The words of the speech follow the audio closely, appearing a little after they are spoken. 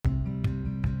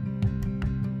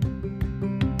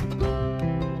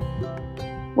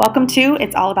Welcome to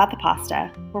It's All About the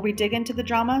Pasta, where we dig into the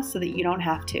drama so that you don't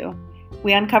have to.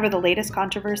 We uncover the latest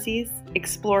controversies,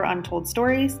 explore untold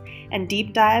stories, and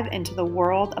deep dive into the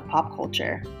world of pop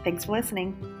culture. Thanks for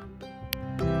listening.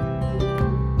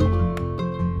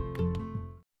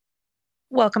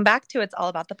 Welcome back to It's All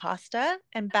About the Pasta,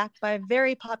 and back by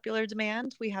very popular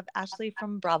demand, we have Ashley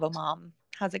from Bravo Mom.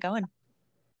 How's it going?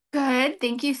 Good.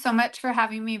 Thank you so much for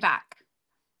having me back.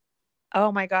 Oh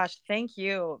my gosh, thank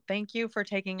you. Thank you for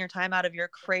taking your time out of your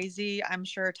crazy, I'm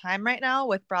sure, time right now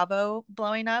with Bravo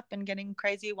blowing up and getting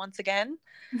crazy once again.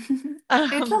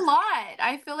 It's a lot.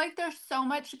 I feel like there's so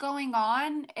much going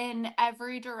on in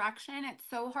every direction. It's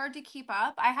so hard to keep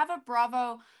up. I have a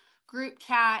Bravo group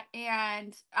chat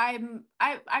and I'm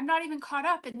not even caught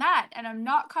up in that, and I'm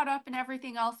not caught up in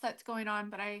everything else that's going on,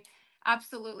 but I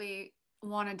absolutely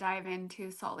want to dive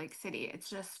into Salt Lake City.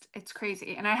 It's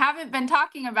crazy. And I haven't been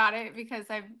talking about it because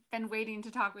I've been waiting to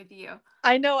talk with you.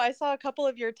 I know, I saw a couple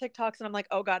of your TikToks and I'm like,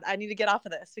 oh God, I need to get off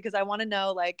of this because I want to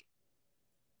know like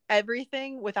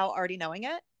everything without already knowing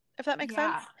it, if that makes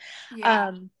sense. Yeah.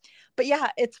 Yeah. But yeah,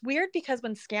 it's weird because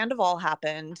when Scandival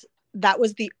happened, that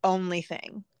was the only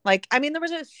thing. Like, I mean, there was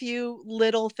a few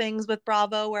little things with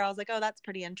Bravo where I was like, oh, that's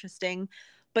pretty interesting.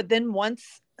 But then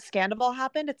once Scandival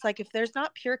happened, it's like if there's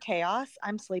not pure chaos,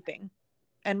 I'm sleeping.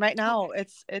 And right now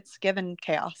it's given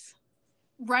chaos.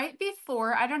 Right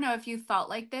before, I don't know if you felt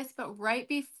like this, but right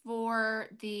before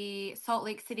the Salt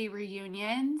Lake City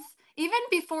reunions, even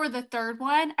before the third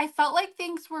one, I felt like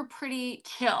things were pretty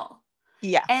chill.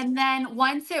 Yes. And then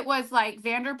once it was like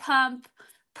Vanderpump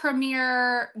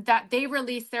premiere, that they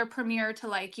released their premiere to,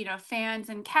 like, fans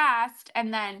and cast,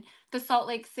 and then the Salt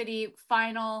Lake City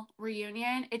final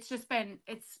reunion, it's been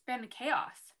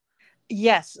chaos.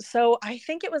 Yes. So I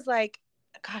think it was like,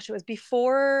 gosh, it was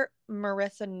before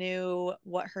Marissa knew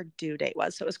what her due date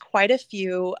was. So it was quite a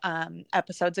few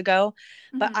episodes ago.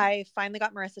 But Mhm. I finally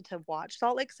got Marissa to watch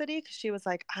Salt Lake City because she was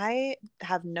like, I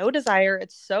have no desire.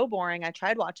 It's so boring. I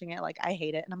tried watching it. Like, I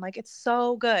hate it. And I'm like, it's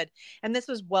so good. And this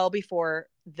was well before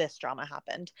this drama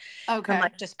happened. And I'm Okay.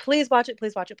 like, just please watch it.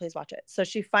 Please watch it. Please watch it. So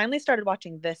she finally started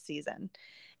watching this season.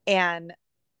 And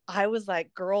I was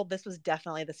like, girl, this was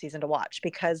definitely the season to watch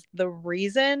because the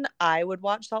reason I would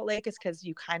watch Salt Lake is because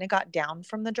you kind of got down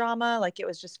from the drama. Like it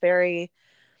was just very,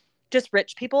 just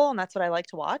rich people. And that's what I like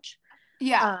to watch.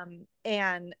 Yeah.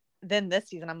 And then this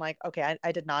season, I'm like, okay,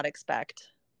 I did not expect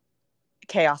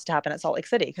chaos to happen at Salt Lake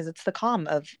City because it's the calm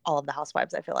of all of the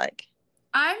housewives, I feel like.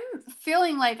 I'm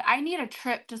feeling like I need a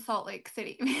trip to Salt Lake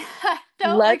City.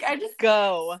 Don't like Let's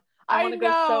go. I I want to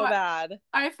go so know. bad.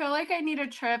 I feel like I need a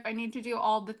trip. I need to do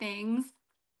all the things.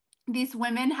 These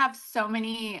women have so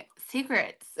many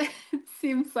secrets. It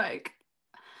seems like.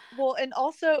 Well, and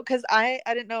also because I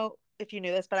didn't know if you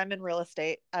knew this, but I'm in real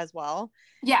estate as well.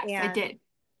 Yes, I And did.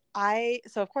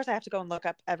 so of course I have to go and look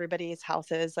up everybody's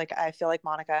houses. Like I feel like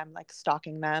Monica, I'm like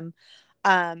stalking them.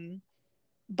 Um,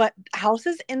 but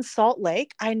houses in Salt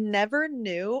Lake, I never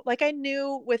knew. Like I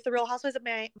knew with the Real Housewives of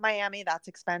Miami, that's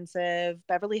expensive.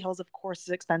 Beverly Hills, of course, is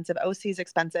expensive. OC is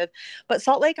expensive. But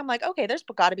Salt Lake, I'm like, okay, there's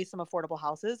got to be some affordable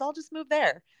houses. I'll just move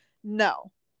there. No,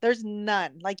 there's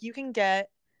none. Like you can get.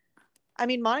 I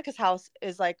mean, Monica's house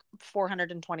is like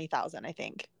 420,000, I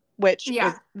think, which is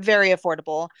Yeah. very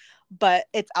affordable, but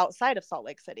it's outside of Salt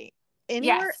Lake City.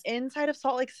 Anywhere Yes. inside of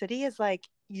Salt Lake City is like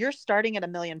you're starting at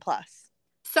 $1 million plus.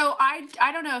 So I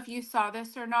don't know if you saw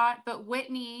this or not, but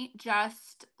Whitney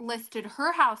just listed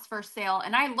her house for sale,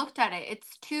 and I looked at it.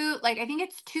 It's I think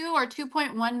it's 2 or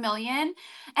 2.1 million,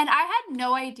 and I had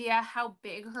no idea how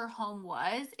big her home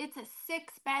was. It's a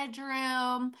 6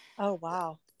 bedroom, Oh,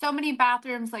 wow. so many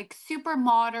bathrooms, like super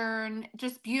modern,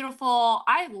 just beautiful.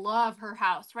 I love her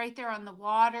house right there on the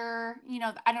water.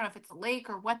 I don't know if it's a lake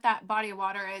or what that body of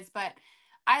water is, but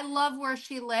I love where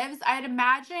she lives. I'd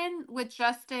imagine with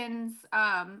Justin's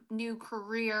new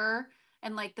career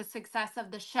and like the success of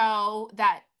the show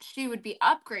that she would be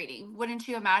upgrading. Wouldn't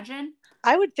you imagine?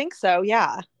 I would think so.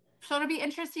 Yeah. So it'll be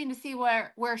interesting to see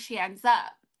where she ends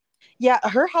up. Yeah.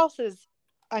 Her house is,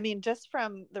 I mean, just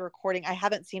from the recording, I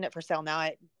haven't seen it for sale now.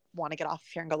 I want to get off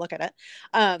here and go look at it.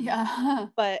 Yeah.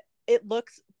 But it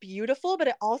looks beautiful, but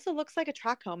it also looks like a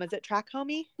track home. Is it track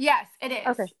homey? Yes, it is.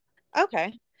 Okay.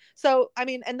 Okay. So, I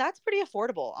mean, and that's pretty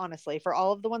affordable, honestly, for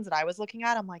all of the ones that I was looking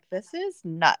at. I'm like, this is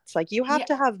nuts. Like, you have Yeah.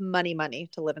 to have money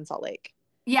to live in Salt Lake.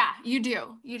 Yeah, you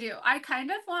do. You do. I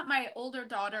kind of want my older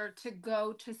daughter to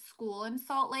go to school in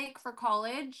Salt Lake for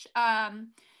college.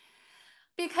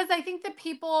 Because I think the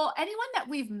people, anyone that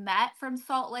we've met from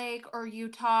Salt Lake or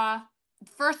Utah,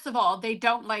 first of all, they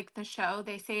don't like the show.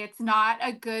 They say it's not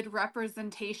a good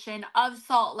representation of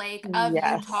Salt Lake, of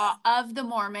Utah, Yes. of the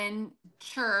Mormon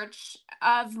church,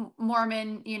 of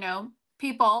Mormon,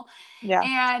 people. Yeah.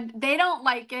 And they don't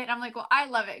like it. I'm like, well, I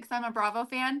love it because I'm a Bravo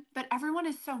fan, but everyone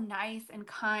is so nice and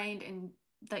kind and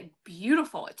like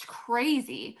beautiful. It's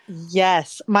crazy.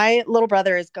 Yes. My little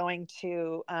brother is going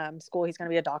to school. He's going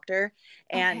to be a doctor,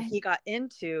 and Okay. he got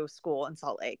into school in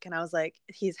Salt Lake. And I was like,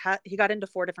 he got into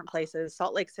 4 different places.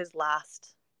 Salt Lake's his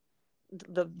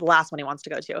the last one he wants to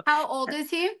go to. How old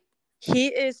is he? He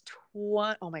is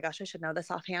 20. Oh my gosh, I should know this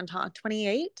offhand, huh?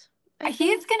 28, I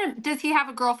think. Does he have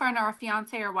a girlfriend or a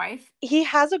fiance or wife? He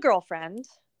has a girlfriend.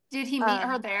 Did he meet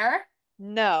her Um, there?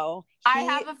 no,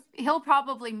 He'll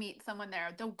probably meet someone there.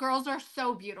 The girls are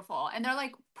so beautiful and they're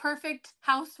like perfect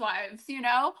housewives, you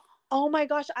know? oh my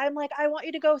gosh, I'm like, I want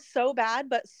you to go so bad,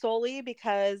 but solely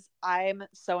because I'm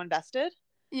so invested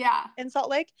Yeah. in Salt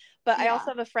Lake. But I Yeah.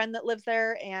 also have a friend that lives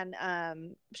there,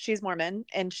 and she's Mormon,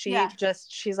 and Yeah.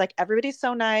 she's like, everybody's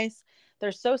so nice.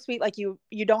 They're so sweet. Like you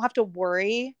don't have to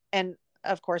worry. And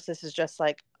of course, this is just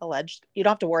like alleged. You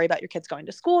don't have to worry about your kids going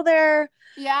to school there.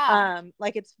 Yeah.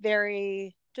 Like it's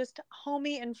very just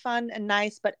homey and fun and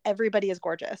nice, but everybody is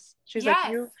gorgeous. She's like,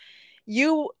 Yes.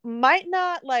 you might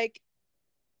not like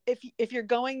if you're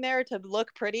going there to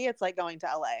look pretty, it's like going to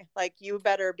LA. Like you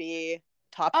better be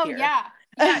top Oh tier. yeah.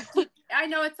 Yeah. I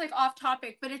know it's like off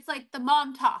topic, but it's like the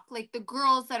mom talk. Like the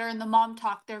girls that are in the mom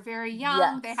talk, they're very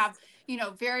young. They Yes. have,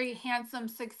 very handsome,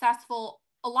 successful.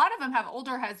 A lot of them have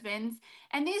older husbands,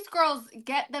 and these girls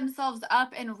get themselves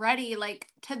up and ready like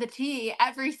to the T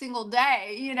every single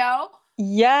day, you know?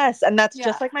 Yes, and that's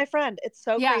just Yeah. like my friend. It's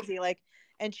so Yeah. crazy. Like,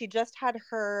 and she just had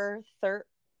her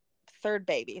third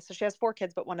baby. So she has 4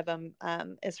 kids, but one of them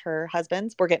is her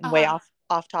husband's. We're getting way Uh-huh.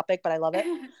 off topic, but I love it.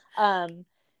 Um,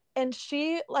 and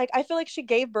she like I feel like she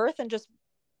gave birth and just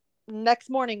next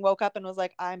morning woke up and was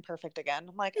like, I'm perfect again.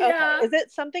 I'm like, okay, Yeah. is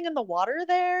it something in the water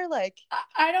there? Like,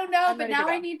 I don't know, I'm but ready to now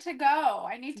I go. need to go.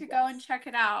 I need to go and Yes. check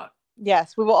it out.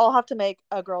 Yes, we will all have to make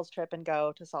a girls trip and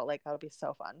go to Salt Lake. That'll be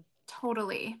so fun.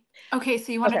 Totally. Okay,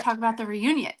 so you want to Okay. talk about the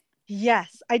reunion?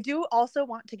 Yes, I do also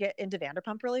want to get into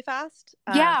Vanderpump really fast.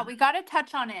 Yeah, we got to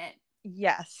touch on it.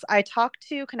 Yes, I talked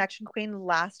to Connection Queen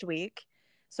last week,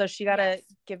 so she got Yes.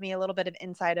 to give me a little bit of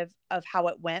insight of how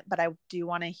it went, but I do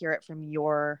want to hear it from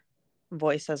your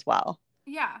voice as well.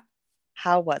 Yeah.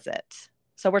 How was it?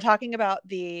 So we're talking about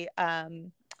the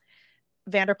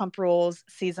Vanderpump Rules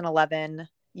season 11.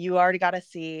 You already got to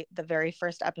see the very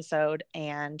first episode,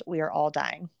 and we are all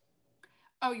dying.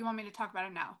 Oh, you want me to talk about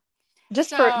it now?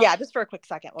 Just for So yeah, just for a quick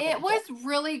second, we'll get it into it. was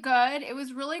really good. It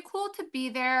was really cool to be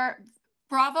there.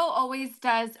 Bravo always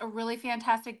does a really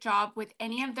fantastic job with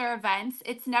any of their events.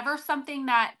 It's never something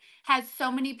that has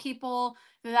so many people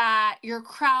that you're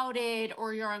crowded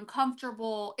or you're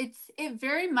uncomfortable. It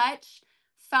very much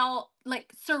felt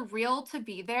like surreal to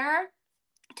be there,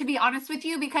 to be honest with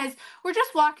you, because we're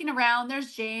just walking around.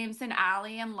 There's James and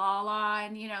Allie and Lala,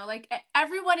 and like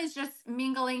everyone is just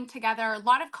mingling together. A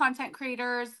lot of content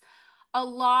creators, a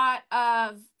lot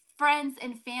of friends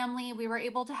and family. We were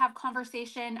able to have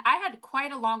conversation. I had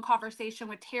quite a long conversation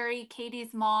with Terry,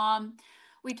 Katie's mom.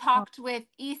 We talked with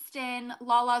Easton,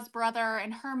 Lala's brother,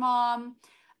 and her mom.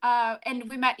 And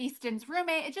we met Easton's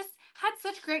roommate. It just had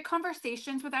such great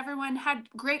conversations with everyone, had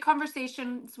great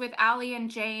conversations with Allie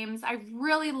and James. I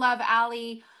really love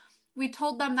Allie. We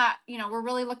told them that, we're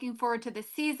really looking forward to this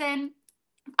season.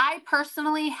 I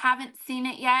personally haven't seen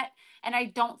it yet, and I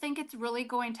don't think it's really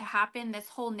going to happen. This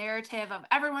whole narrative of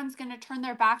everyone's going to turn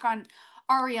their back on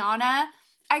Ariana.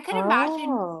 I could imagine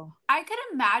Oh. I could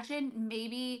imagine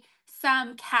maybe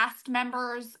some cast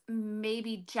members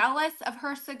maybe jealous of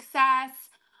her success,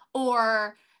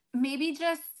 or maybe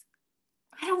just,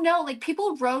 I don't know, like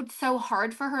people rode so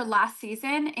hard for her last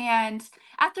season, and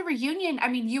at the reunion, I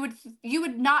mean, you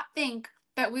would not think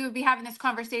that we would be having this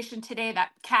conversation today,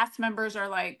 that cast members are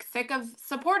like sick of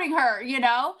supporting her, you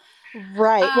know?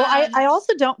 Right. Well, I Um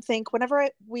also don't think whenever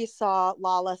we saw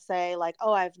Lala say like,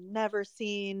 "Oh, I've never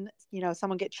seen,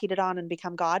 someone get cheated on and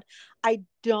become God." I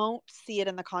don't see it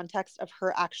in the context of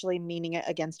her actually meaning it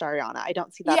against Ariana. I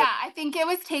don't see that at yeah, I think it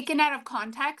was taken out of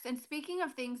context. And speaking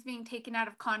of things being taken out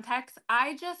of context,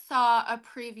 I just saw a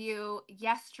preview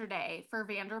yesterday for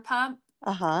Vanderpump,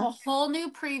 Uh-huh. a whole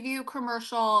new preview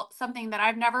commercial, something that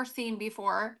I've never seen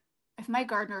before. If my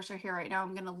gardeners are here right now,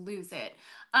 I'm gonna lose it.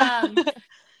 Um,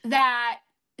 that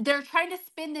they're trying to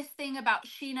spin this thing about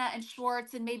Sheena and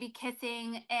Schwartz and maybe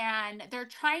kissing, and they're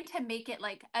trying to make it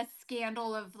like a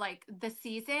scandal of like the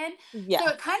season. So it kind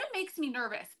Yes. of makes me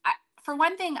nervous. For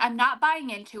one thing, I'm not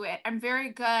buying into it. I'm very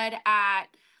good at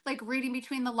like reading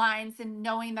between the lines and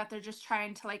knowing that they're just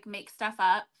trying to like make stuff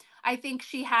up. I think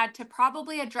she had to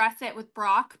probably address it with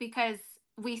Brock because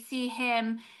we see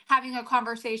him having a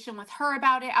conversation with her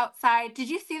about it outside. Did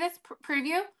you see this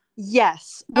preview?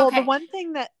 Yes. Well, the Okay. one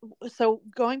thing that, so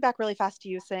going back really fast to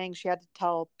you saying she had to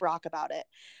tell Brock about it.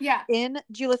 Yeah. Did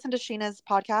you listen to Sheena's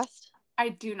podcast? I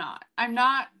do not. I'm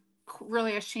not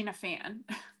really a Sheena fan.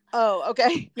 Oh,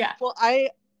 okay. Yeah. Well, I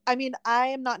mean, I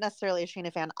am not necessarily a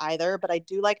Sheena fan either, but I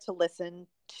do like to listen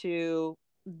to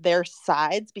their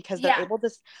sides because they're Yeah. able to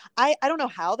I don't know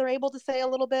how they're able to say a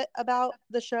little bit about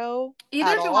the show at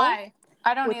Either do all,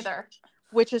 I don't which either.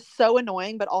 which is so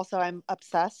annoying, but also I'm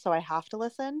obsessed, so I have to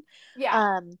listen. Yeah.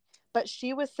 Um, but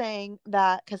she was saying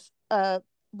that because a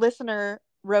listener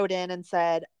wrote in and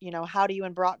said, you know, how do you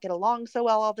and Brock get along so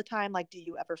well all the time? Like, do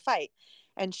you ever fight?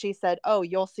 And she said, oh,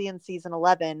 you'll see in season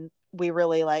 11, we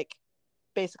really like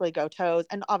basically go toes.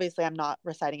 And obviously, I'm not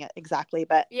reciting it exactly,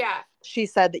 but Yeah. she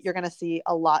said that you're going to see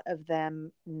a lot of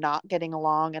them not getting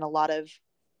along and a lot of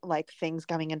like things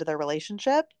coming into their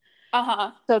relationship.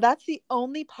 Uh-huh. So that's the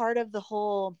only part of the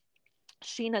whole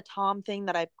Sheena Tom thing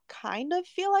that I kind of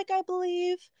feel like I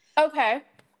believe. Okay.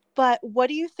 But what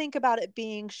do you think about it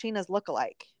being Sheena's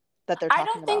lookalike that they're I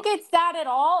talking don't think about? it's that at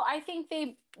all. I think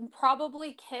they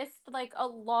probably kissed like a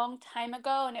long time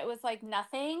ago and it was like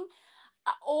nothing.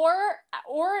 Or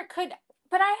it could,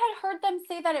 but I had heard them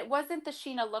say that it wasn't the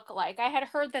Sheena lookalike. I had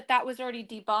heard that that was already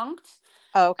debunked.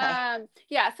 Oh, okay.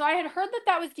 Yeah, so I had heard that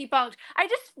that was debunked. I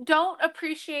just don't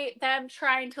appreciate them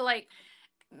trying to like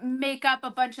make up a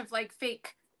bunch of like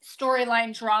fake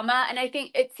storyline drama, and I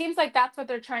think it seems like that's what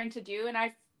they're trying to do, and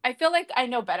I feel like I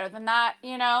know better than that,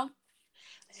 you know?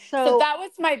 So So that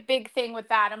was my big thing with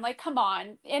that. I'm like, come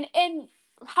on. And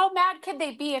how mad could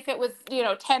they be if it was,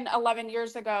 10, 11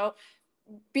 years ago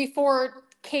before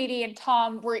Katie and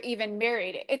Tom were even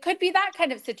married? It could be that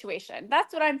kind of situation.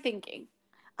 That's what I'm thinking.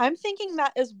 I'm thinking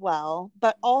that as well,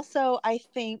 but also I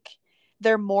think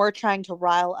they're more trying to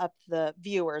rile up the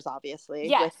viewers, obviously,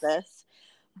 with Yes. this.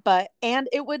 But and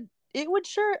it would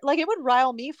sure like it would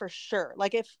rile me for sure.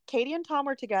 Like if Katie and Tom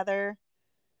were together,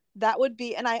 that would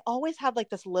be, and I always have like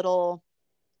this little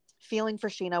feeling for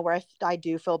Sheena where I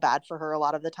do feel bad for her a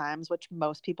lot of the times, which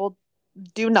most people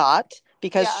do not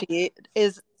because Yeah. she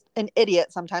is an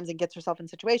idiot sometimes and gets herself in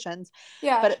situations.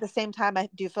 Yeah. But at the same time, I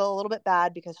do feel a little bit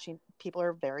bad because people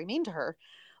are very mean to her.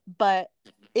 But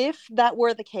if that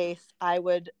were the case, I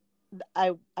wouldn't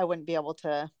be able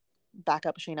to back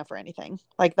up Sheena for anything.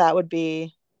 Like that would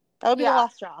be the Yeah.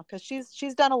 last straw because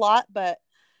she's done a lot, but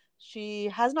she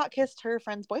has not kissed her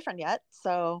friend's boyfriend yet.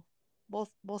 So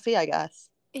we'll see, I guess.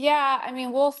 Yeah, I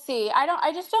mean, we'll see.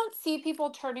 I just don't see people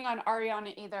turning on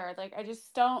Ariana either. Like I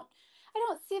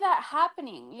don't see that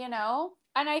happening, you know?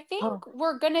 And I think Oh,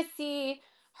 we're going to see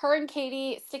her and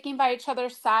Katie sticking by each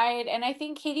other's side, and I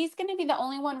think Katie's going to be the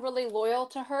only one really loyal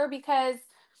to her because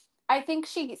I think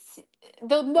she's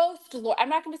the most loyal. I'm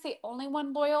not going to say only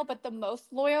one loyal, but the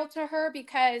most loyal to her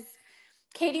because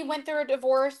Katie went through a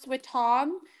divorce with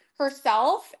Tom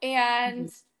herself,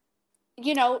 and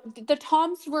mhm. the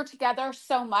Toms were together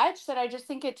so much that I just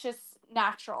think it's just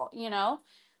natural, you know?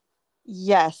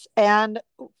 Yes. And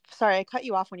sorry, I cut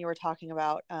you off when you were talking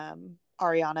about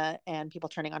Ariana and people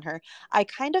turning on her. I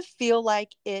kind of feel like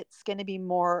it's going to be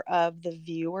more of the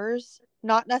viewers,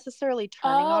 not necessarily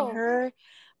turning on Oh, her,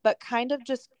 but kind of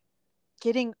just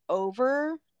getting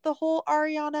over the whole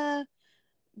Ariana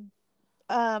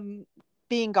um,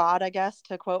 being God, I guess,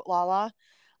 to quote Lala.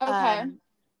 okay. Um,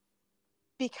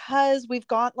 because we've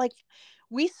gone like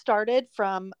we started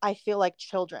from I feel like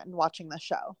children watching the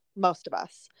show, most of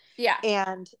us. Yeah.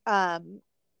 And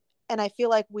I feel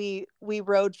like we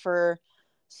rode for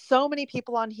so many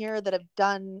people on here that have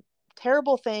done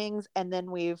terrible things and then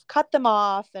we've cut them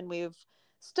off and we've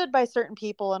stood by certain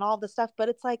people and all this stuff, but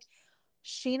it's like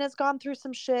Sheena's gone through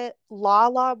some shit.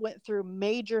 Lala went through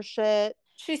major shit.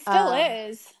 She still Um,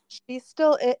 is. she's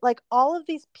still it like all of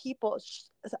these people.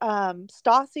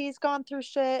 Stassi's gone through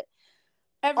shit.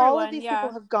 All of Everyone, these people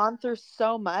yeah. have gone through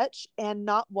so much, and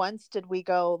not once did we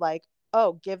go like,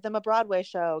 oh, give them a Broadway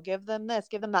show, give them this,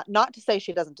 give them that. Not to say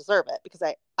she doesn't deserve it, because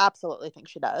I absolutely think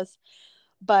she does.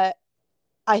 But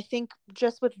I think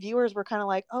just with viewers, we're kind of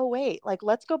like, oh, wait, like,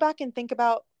 let's go back and think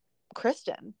about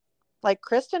Kristen. Like,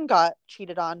 Kristen got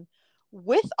cheated on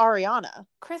with Ariana.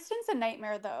 Kristen's a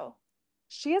nightmare though.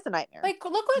 She is a nightmare. Like,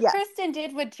 look what Yes. Kristen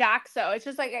did with Jaxo. It's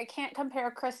just like I can't compare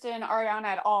Kristen and Ariana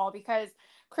at all because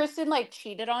Kristen like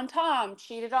cheated on Tom,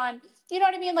 cheated on, you know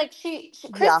what I mean? Like Yeah.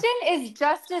 Kristen is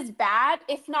just as bad,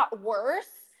 if not worse,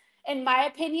 in my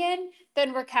opinion,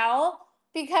 than Raquel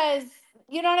because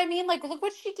you know what I mean? Like, look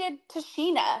what she did to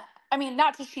Sheena. I mean,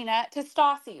 not to Sheena, to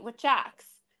Stassi with Jax.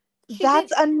 She did.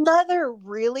 That's another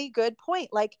really good point.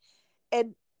 Like,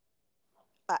 and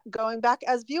going back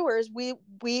as viewers,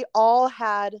 we all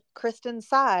had Kristen's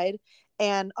side,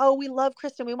 and oh, we love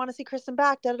Kristen, we want to see Kristen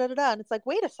back, da da da da. And it's like,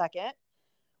 wait a second,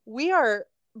 we are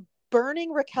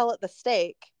burning Raquel at the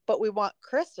stake, but we want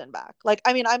Kristen back. Like,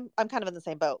 I mean, I'm kind of in the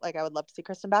same boat. Like, I would love to see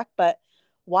Kristen back, but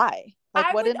why? Like,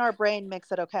 I what would. in our brain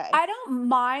makes it okay? I don't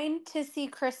mind to see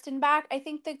Kristen back. I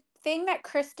think the thing that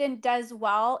Kristen does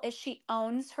well is she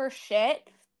owns her shit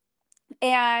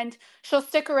and she'll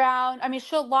stick around. I mean,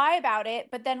 she'll lie about it,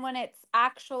 but then when it's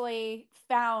actually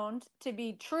found to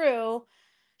be true,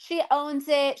 she owns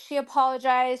it. She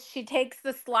apologized. She takes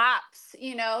the slaps.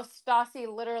 Stassi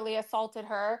literally assaulted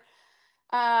her.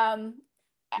 Um,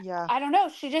 Yeah. I don't know.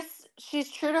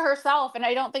 She's true to herself, and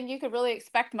I don't think you could really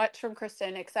expect much from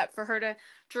Kristen except for her to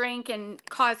drink and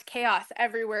cause chaos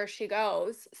everywhere she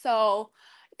goes. So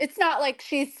it's not like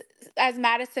she's, as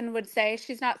Madison would say,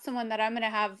 she's not someone that I'm going to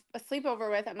have a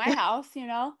sleepover with at my house.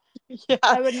 Yeah,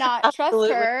 I would not trust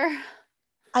absolutely. her.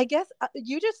 I guess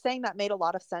you just saying that made a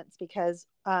lot of sense because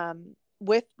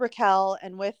with Raquel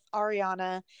and with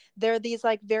Ariana, they're these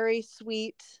like very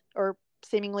sweet or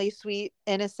seemingly sweet,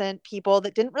 innocent people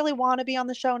that didn't really want to be on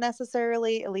the show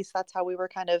necessarily. At least that's how we were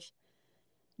kind of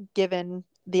given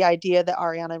the idea that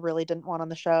Ariana really didn't want on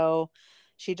the show.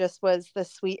 She just was the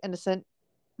sweet, innocent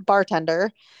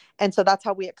bartender. And so that's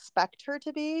how we expect her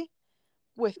to be.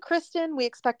 With Kristen, we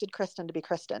expected Kristen to be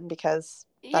Kristen because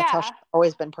that's how she's Yeah.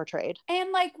 always been portrayed.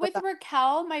 And like But with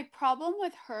Raquel, my problem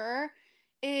with her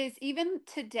is even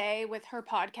today with her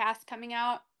podcast coming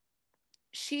out,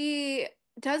 she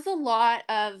does a lot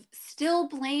of still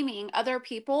blaming other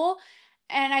people.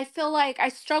 And I feel like I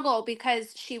struggle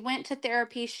because she went to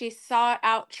therapy, she sought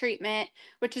out treatment,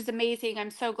 which is amazing.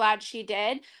 I'm so glad she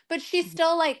did. But she's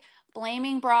still like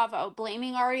blaming Bravo,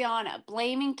 blaming Ariana,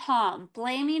 blaming Tom,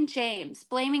 blaming James,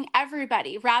 blaming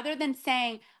everybody rather than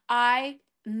saying, I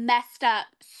messed up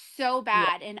so yeah,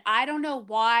 bad. And I don't know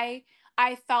why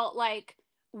I felt like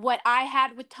what I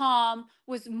had with Tom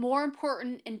was more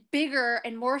important and bigger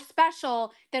and more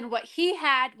special than what he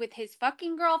had with his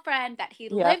fucking girlfriend that he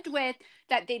yeah. lived with,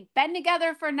 that they'd been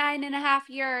together for 9.5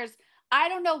 years. I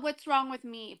don't know what's wrong with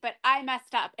me, but I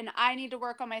messed up and I need to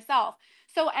work on myself.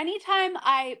 So anytime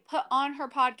I put on her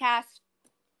podcast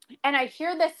and I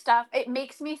hear this stuff, it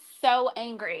makes me so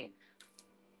angry.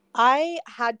 I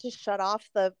had to shut off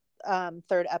the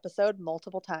third episode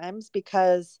multiple times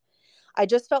because I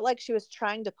just felt like she was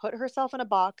trying to put herself in a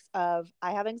box of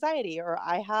I have anxiety or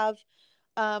I have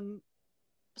um,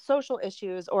 social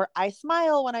issues or I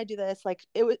smile when I do this. Like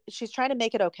it was, she's trying to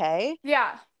make it okay.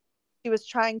 Yeah. She was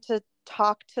trying to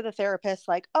talk to the therapist,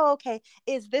 like, oh, okay,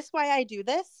 is this why I do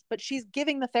this? But she's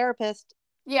giving the therapist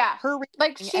Yeah. her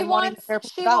Like reasoning she and wanting the wants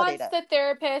therapist to she validate wants it. the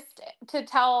therapist to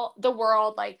tell the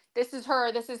world like this is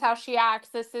her, this is how she acts,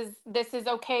 this is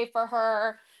okay for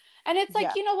her. And it's like,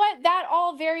 Yeah. you know what? That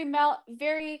all very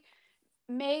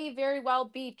may very well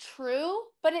be true,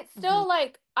 but it's Mm-hmm. still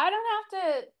like I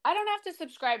don't have to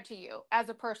subscribe to you as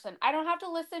a person. I don't have to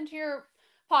listen to your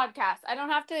podcast. I don't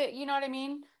have to, you know what I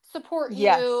mean? Support you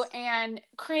Yes. and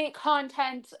create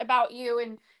content about you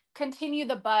and continue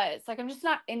the buzz. Like I'm just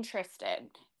not interested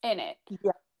in it.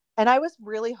 Yeah. And I was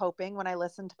really hoping when I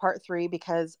listened to part three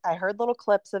because I heard little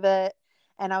clips of it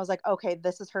and I was like, okay,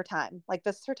 this is her time. Like,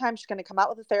 this is her time. She's going to come out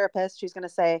with a therapist. She's going to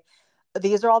say,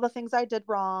 these are all the things I did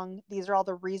wrong. These are all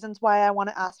the reasons why I want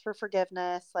to ask for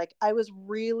forgiveness. Like, I was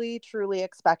really, truly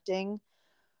expecting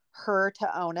her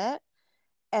to own it.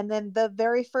 And then the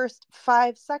very first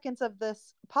 5 seconds of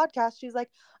this podcast, she's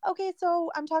like, okay, so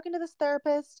I'm talking to this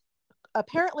therapist.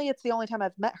 Apparently, it's the only time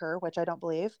I've met her, which I don't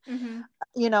believe. Mm-hmm.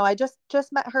 I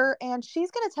just met her and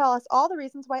she's going to tell us all the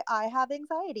reasons why I have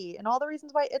anxiety and all the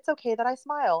reasons why it's okay that I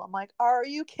smile. I'm like, are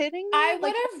you kidding I me? would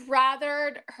Like, have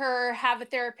rathered her have a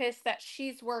therapist that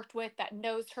she's worked with that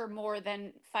knows her more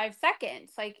than 5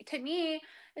 seconds. Like to me,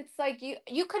 it's like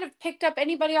you could have picked up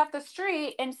anybody off the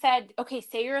street and said, "Okay,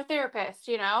 say you're a therapist.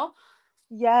 You're an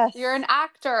yes.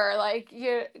 actor, like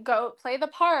you go play the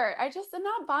part." I just am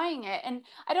not buying it. And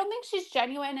I don't think she's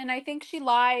genuine and I think she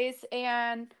lies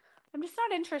and I'm just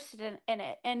not interested in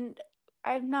it. And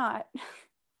I'm not.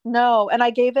 No, and I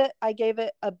gave it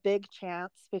a big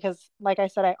chance because like I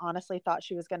said, I honestly thought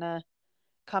she was going to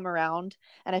come around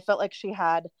and I felt like she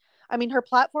had, I mean, her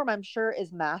platform I'm sure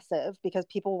is massive because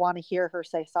people want to hear her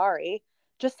say sorry.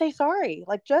 Just say sorry.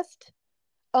 Like, just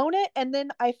own it. And then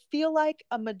I feel like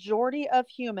a majority of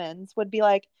humans would be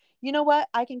like, you know what,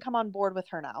 I can come on board with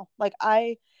her now. Like,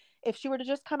 if she were to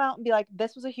just come out and be like,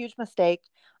 this was a huge mistake.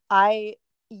 I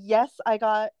yes, I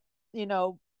got, you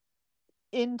know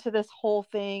into this whole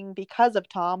thing because of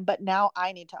Tom, but now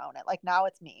I need to own it. Like now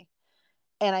it's me.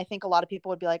 And I think a lot of people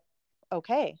would be like,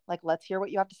 okay, like let's hear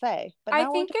what you have to say. But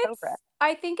now we're just over it.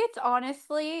 I think it's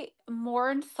honestly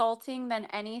more insulting than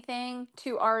anything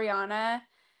to Ariana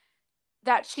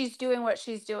that she's doing what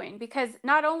she's doing, because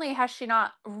not only has she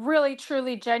not really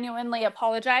truly genuinely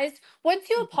apologized, once Mhm.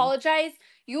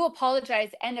 you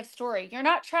apologize, end of story. You're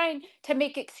not trying to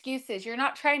make excuses, you're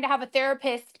not trying to have a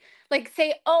therapist like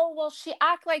say, oh well, she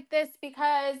act like this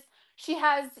because she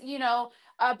has,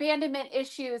 abandonment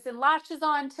issues and latches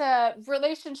on to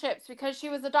relationships because she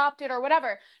was adopted or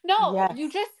whatever. No, you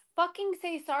Yes. just fucking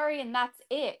say sorry and that's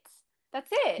it.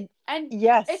 And it's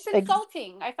Yes,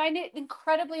 insulting. I find it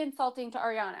incredibly insulting to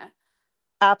Ariana.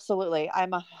 absolutely.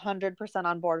 I'm 100%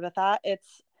 on board with that.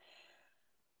 It's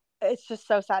just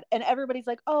so sad. And everybody's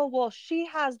like, "Oh, well, she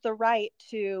has the right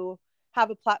to have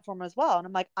a platform as well." And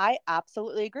I'm like, "I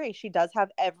absolutely agree. She does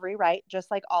have every right, just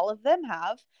like all of them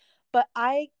have." But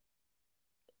I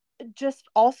just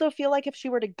also feel like if she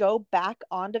were to go back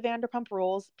onto Vanderpump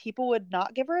Rules, people would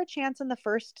not give her a chance in the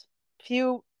first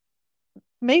few,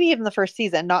 maybe even the first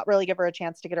season, not really give her a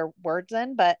chance to get her words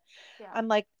in. But Yeah. I'm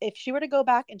like, if she were to go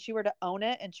back and she were to own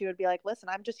it and she would be like, listen,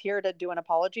 I'm just here to do an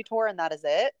apology tour and that is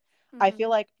it, I feel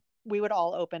Hmm. like we would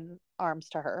all open arms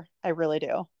to her. I really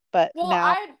do. But Well,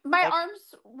 now, my like,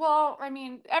 arms, well, I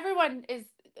mean, everyone's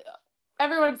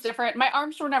different. My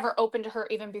arms were never open to her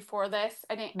even before this.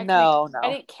 no, I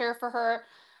no. didn't care for her.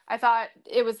 I thought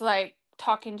it was like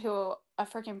talking to a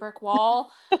freaking brick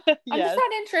wall. I'm just Yes.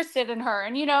 not interested in her.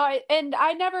 And, and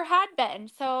I never had been.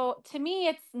 So to me,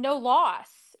 it's no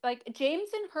loss. Like James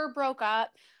and her broke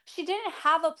up. She didn't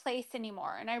have a place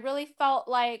anymore. And I really felt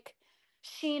like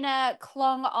Sheena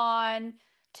clung on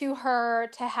to her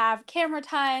to have camera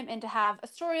time and to have a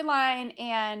storyline.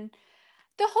 And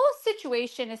the whole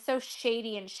situation is so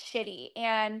shady and shitty.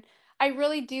 And I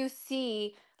really do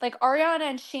see like Ariana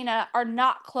and Sheena are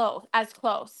not close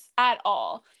at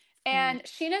all. Mm, And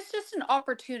Sheena's just an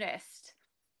opportunist.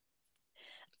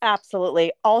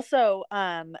 absolutely. Also,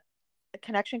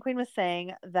 Connection Queen was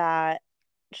saying that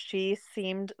Sheena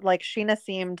seemed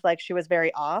like she was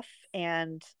very off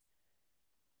and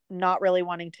not really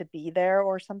wanting to be there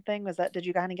or something. Did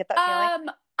you kind of get that feeling?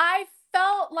 I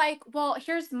felt like, well,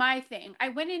 here's my thing. I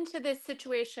went into this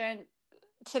situation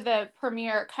to the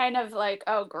premiere kind of like,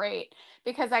 oh, great,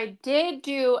 because I did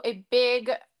do a big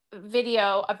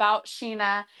video about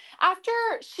Sheena after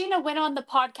Sheena went on the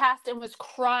podcast and was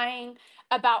crying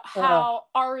about Ugh. how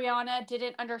Ariana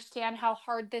didn't understand how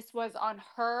hard this was on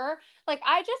her. Like,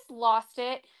 I just lost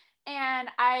it. And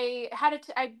I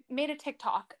made a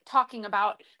TikTok talking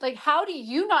about like, how do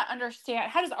you not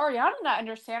understand? How does Ariana not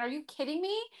understand? Are you kidding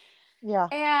me? Yeah.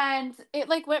 And it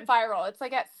like went viral. It's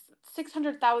like at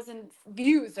 600,000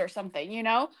 views or something, you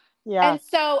know? Yeah. And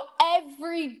so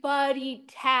everybody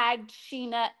tagged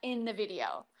Sheena in the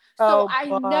video. So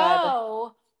Oh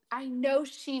God. I know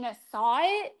Sheena saw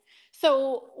it.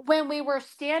 So when we were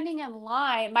standing in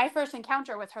line, my first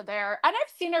encounter with her there, and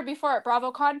I've seen her before at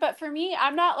BravoCon, but for me,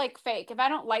 I'm not like fake. If I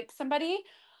don't like somebody,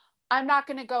 I'm not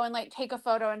going to go and like take a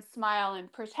photo and smile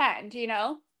and pretend, you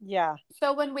know? Yeah.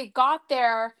 So when we got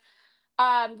there,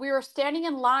 we were standing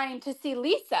in line to see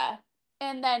Lisa.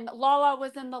 And then Lala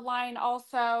was in the line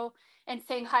also and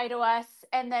saying hi to us.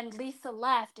 And then Lisa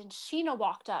left and Sheena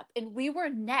walked up and we were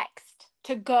next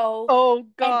to go Oh and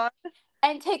God.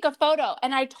 take a photo.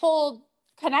 And I told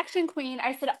Connection Queen,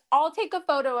 I said, I'll take a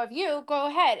photo of you. Go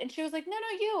ahead. And she was like, no,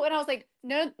 no, you. And I was like,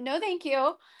 no, no, thank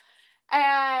you.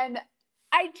 And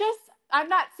I'm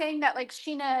not saying that like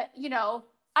Sheena,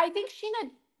 I think Sheena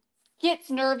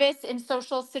gets nervous in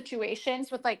social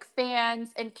situations with like fans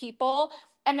and people.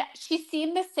 And she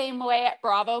seemed the same way at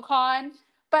BravoCon.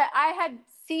 But I had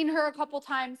seen her a couple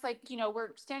times, like, we're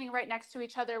standing right next to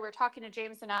each other. We're talking to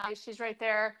James and I. She's right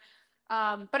there.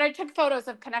 But I took photos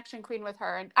of Connection Queen with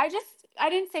her. And I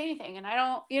didn't say anything. And I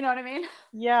don't, you know what I mean?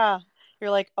 Yeah.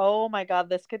 You're like, oh my God,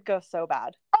 this could go so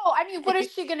bad. Oh, I mean, what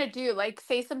is she gonna do? Like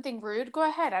say something rude? Go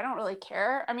ahead. I don't really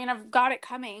care. I mean, I've got it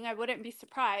coming. I wouldn't be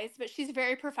surprised, but she's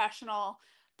very professional.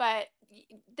 But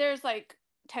there's like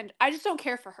 10, I just don't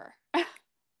care for her.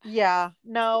 Yeah.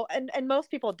 No, and most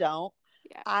people don't.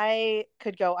 Yeah. I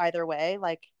could go either way.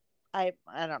 Like I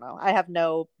don't know. I have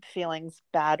no feelings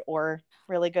bad or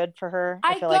really good for her.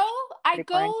 I I feel go, like she's I pretty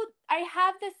boring. go, I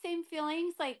have the same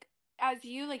feelings like as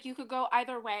you, like you could go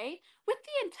either way with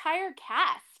the entire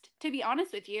cast, to be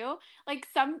honest with you. Like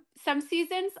some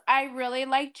seasons I really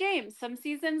like James. Some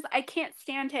seasons I can't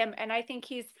stand him and I think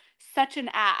he's such an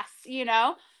ass, you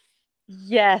know?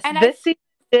 Yes, And I this season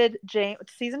did James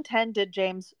season 10 did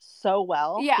James so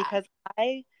well yeah. because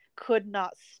I could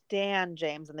not stand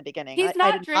James in the beginning. He's I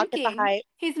not did not get the drinking. hype.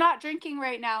 He's not drinking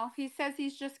right now. He says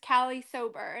he's just Cali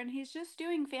sober and he's just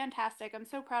doing fantastic. I'm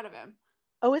so proud of him.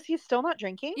 Oh, is he still not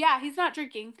drinking? Yeah, he's not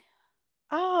drinking.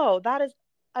 Oh, that is,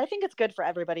 I think it's good for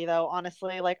everybody though,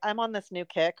 honestly. Like I'm on this new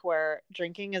kick where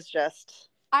drinking is just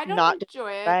I don't not doing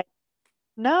enjoy it it. right.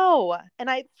 No, and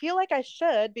I feel like I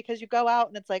should because you go out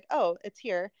and it's like, oh, it's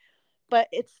here. But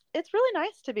it's really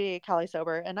nice to be Cali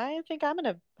sober, and I think I'm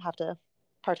gonna have to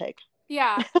partake.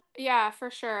 Yeah. Yeah, for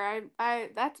sure. I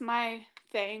that's my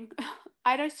thing.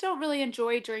 I just don't really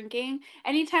enjoy drinking.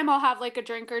 Anytime I'll have like a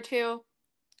drink or two,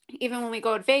 even when we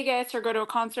go to Vegas or go to a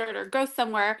concert or go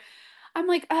somewhere, I'm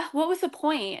like, ugh, what was the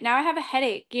point? Now I have a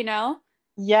headache, you know?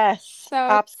 Yes, So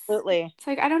absolutely. it's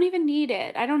like I don't even need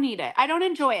it. I don't need it. I don't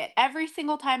enjoy it. Every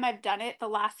single time I've done it the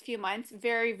last few months,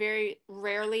 very, very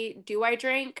rarely do I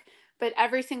drink. But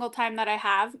every single time that I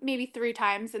have, maybe 3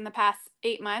 times in the past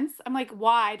 8 months, I'm like,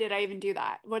 why did I even do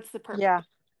that? What's the purpose? Yeah.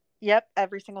 Yep,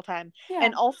 every single time. Yeah.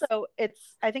 And also,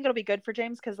 I think it'll be good for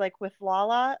James because like with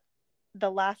Lala,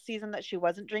 the last season that she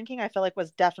wasn't drinking, I feel like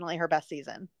was definitely her best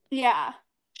season. Yeah.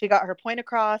 She got her point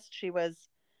across. She was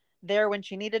there when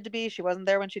she needed to be. She wasn't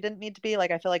there when she didn't need to be. Like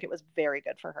I feel like it was very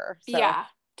good for her. So Yeah.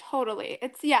 Totally.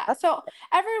 It's yeah. that's So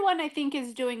everyone I think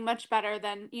is doing much better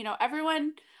than,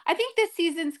 everyone. I think this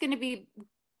season's going to be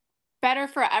better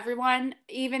for everyone,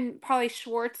 even probably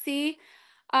Schwartzy.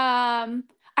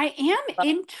 I am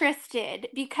interested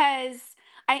because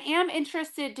I am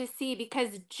interested to see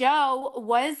because Joe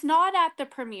was not at the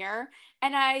premiere,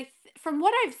 and from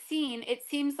what I've seen, it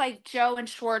seems like Joe and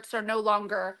Schwartz are no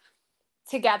longer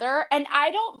together, and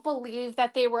I don't believe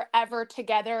that they were ever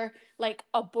together like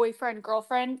a boyfriend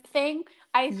girlfriend thing.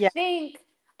 I yeah, think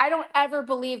I don't ever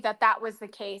believe that that was the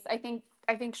case. I think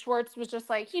Schwartz was just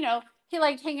like, he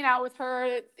liked hanging out with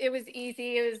her. It was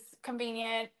easy, it was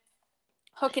convenient,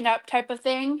 hooking up type of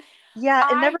thing. yeah.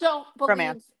 It I never don't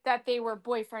romance. believe that they were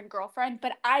boyfriend girlfriend,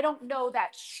 but I don't know that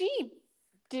she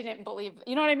didn't believe.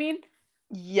 You know what I mean?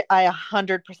 Yeah, I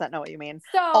 100% know what you mean.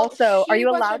 So Also, she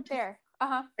wasn't there.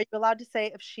 Uh-huh. are you allowed to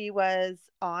say if she was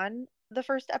on the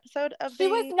first episode of She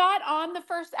was the? not on the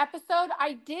first episode.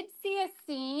 I did see a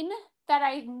scene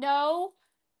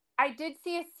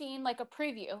like a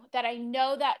preview that I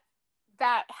know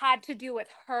that had to do with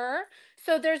her.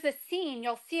 So there's a scene,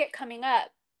 you'll see it coming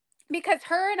up because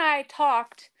her and I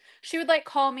talked. She would like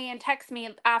call me and text me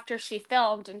after she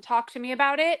filmed and talk to me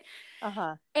about it.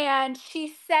 Uh-huh. And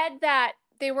she said that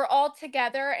they were all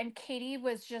together and Katie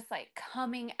was just like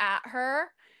coming at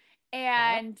her Oh.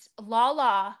 and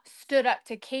Lala stood up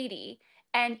to Katie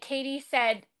and Katie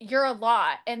said, "You're a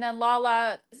lot." And then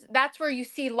that's where you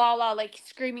see Lala like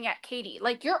screaming at Katie,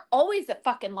 like, "You're always a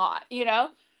fucking lot, you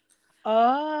know?"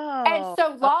 And Oh.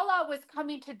 so Oh, Lala was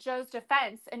coming to Joe's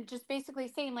defense and just basically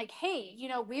saying, like, "Hey,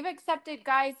 we've accepted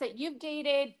guys that you've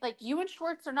dated. Like, you and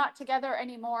Schwartz are not together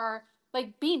anymore.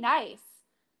 Like, be nice."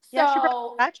 yeah, she brought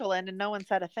So, Satchel in and no one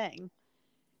said a thing.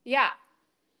 yeah.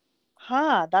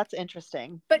 Huh, that's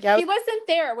interesting. But Yeah, she wasn't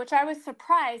there, which I was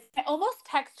surprised. I almost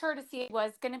texted her to see if she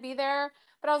was going to be there,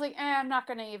 but I was like, I'm not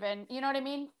going to even, you know what I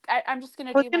mean? I'm just going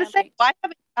to I was do my gonna own say, thing. why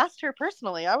haven't you asked her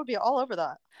personally? I would be all over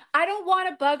that. I don't want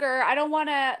to bug her. I don't want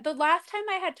to. The last time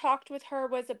I had talked with her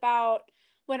was about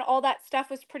when all that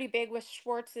stuff was pretty big with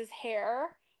Schwartz's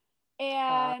hair. Uh,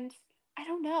 And I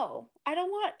don't know. I don't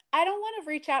want to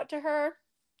reach out to her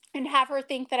and have her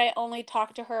think that I only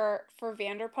talk to her for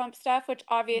Vanderpump stuff, which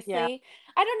yeah. obviously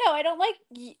I don't know. I don't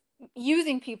like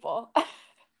using people.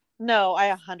 No, I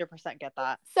 100% get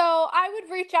that. So I would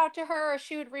reach out to her or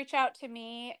she would reach out to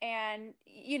me. And,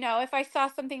 if I saw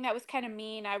something that was kind of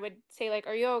mean, I would say, like,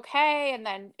 "Are you okay?" And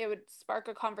then it would spark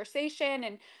a conversation.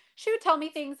 And she would tell me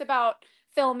things about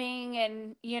filming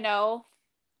and,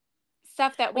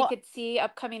 stuff that we Well, could see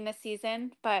upcoming this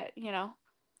season. But,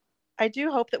 I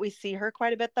do hope that we see her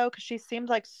quite a bit though, because she seemed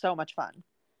like so much fun.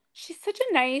 she's such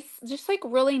a nice, just like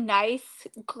really nice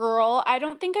girl. I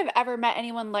don't think I've ever met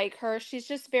anyone like her. She's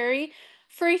just very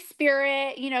free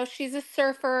spirit. She's a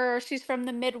surfer. She's from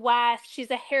the Midwest. She's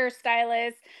a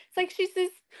hairstylist. It's like she's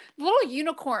this little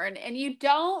unicorn, and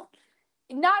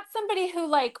not somebody who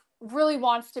like really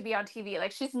wants to be on TV.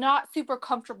 Like she's not super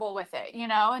comfortable with it.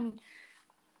 And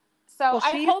so Well,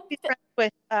 I she used to hope be friends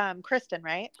with Kristen,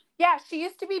 right? Yeah, she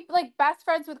used to be like best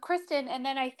friends with Kristen, and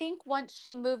then I think once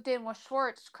she moved in with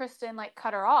Schwartz, Kristen like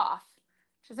cut her off,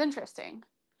 which is interesting.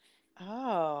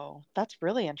 Oh, that's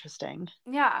really interesting.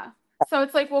 Yeah. So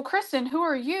it's like, well, Kristen, who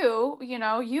are you?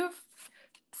 You've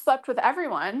slept with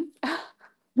everyone.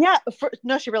 Yeah,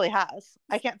 no, she really has.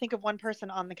 I can't think of one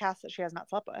person on the cast that she has not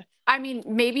slept with. I mean,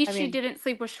 maybe I she mean, didn't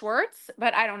sleep with Schwartz,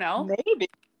 but I don't know. maybe.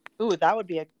 Ooh, that would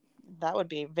be a That would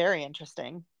be very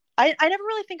interesting. I never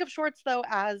really think of Schwartz though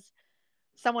as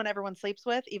someone everyone sleeps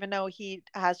with, even though he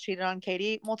has cheated on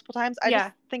Katie multiple times. I just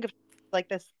Yeah. think of like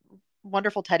this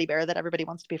wonderful teddy bear that everybody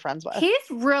wants to be friends with. He's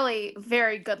really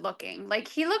very good looking. Like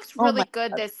he looks Oh really my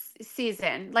good god, this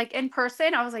season. Like in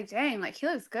person, I was like, dang, like he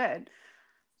looks good.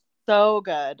 so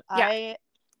good. Yeah. I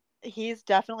He's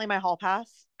definitely my hall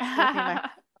pass with me in my house.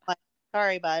 I'm like,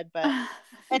 sorry, bud, but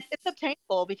and it's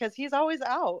obtainable because he's always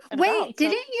out and Wait, about. So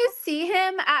didn't you see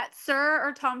him at Sir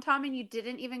or Tom Tom and you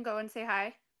didn't even go and say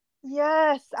hi?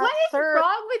 yes, What at is Sir.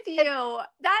 wrong with It, you?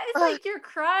 That is ugh, like your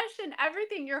crush and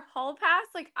everything, your hall pass.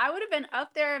 Like I would have been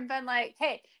up there and been like,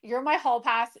 "Hey, you're my hall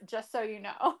pass, just so you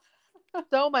know."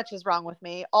 so much is wrong with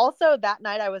me. Also, that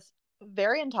night I was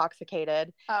very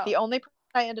intoxicated. Oh. The only person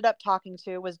I ended up talking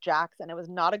to was Jax, and it was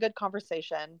not a good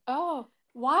conversation. Oh,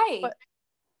 why? But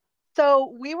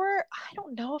so we were, I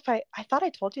don't know if I thought I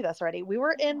told you this already. We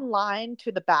were in line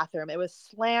to the bathroom. It was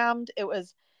slammed. It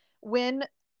was when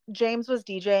James was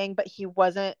DJing, but he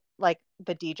wasn't like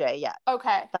the DJ yet.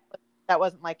 Okay. That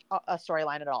wasn't like a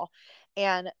storyline at all.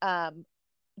 And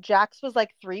Jax was like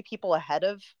three people ahead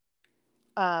of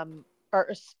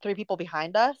or three people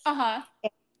behind us. Uh-huh.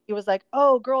 And he was like,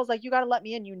 "Oh, girls, like you got to let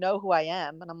me in. You know who I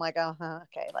am." And I'm like,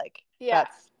 okay, like Yeah,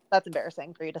 that's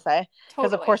embarrassing for you to say because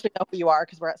of totally. course we know who you are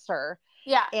because we're at Sir.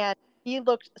 Yeah. And he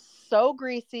looked so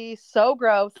greasy, so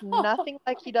gross, nothing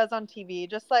like he does on TV,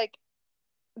 just like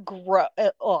gross.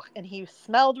 Ugh. And he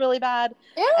smelled really bad.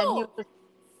 And Ew.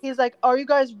 he's like, "Are you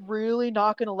guys really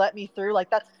not going to let me through? Like,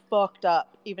 that's fucked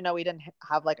up." Even though we didn't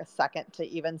have like a second to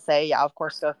even say, "Yeah, of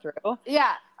course, go through."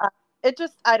 Yeah. It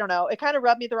just, I don't know. It kind of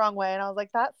rubbed me the wrong way. And I was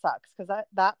like, that sucks. Because at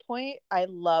that point, I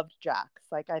loved Jax.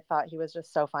 Like, I thought he was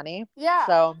just so funny. Yeah.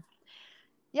 So,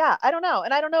 yeah, I don't know.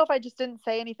 And I don't know if I just didn't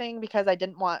say anything because I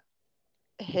didn't want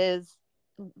his,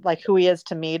 like, who he is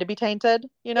to me to be tainted,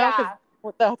 because Yeah.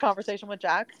 with the whole conversation with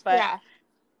Jax. But Yeah.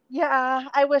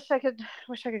 yeah, wish I could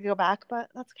go back, but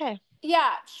that's okay.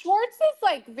 Yeah, Schwartz is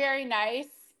like very nice.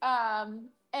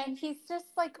 And he's just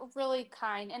like really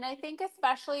kind. And I think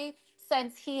especially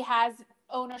since he has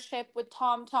ownership with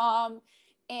Tom Tom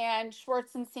and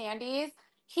Schwartz and Sandy's,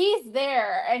 he's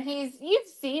there and you've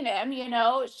seen him,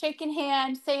 shaking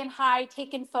hands, saying hi,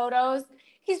 taking photos.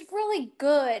 He's really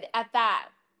good at that.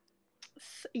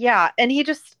 Yeah. And he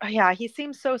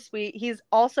seems so sweet. He's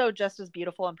also just as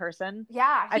beautiful in person.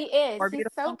 Yeah, I he is. more He's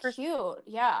beautiful so in person. cute.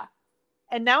 Yeah.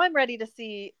 And now I'm ready to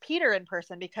see Peter in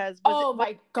person because Oh was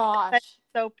my that gosh.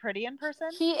 so pretty in person?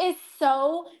 He is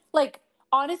so like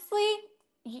honestly,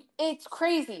 it's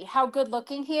crazy how good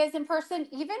looking he is in person.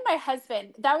 Even my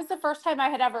husband, that was the first time I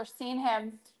had ever seen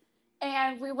him,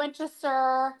 and we went to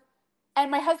Sir, and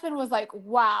my husband was like,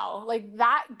 "Wow, like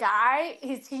that guy,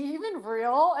 is he even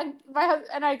real?" And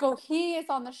and I go, "He is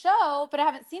on the show, but I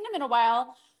haven't seen him in a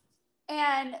while."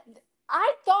 And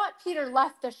I thought Peter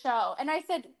left the show. And I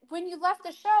said, when you left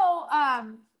the show,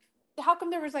 how come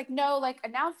there was like no like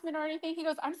announcement or anything? He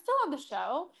goes, I'm still on the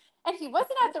show. And he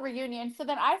wasn't at the reunion. So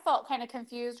then I felt kind of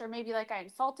confused or maybe like I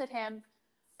insulted him.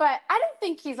 But I don't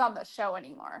think he's on the show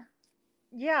anymore.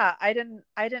 Yeah, I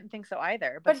didn't think so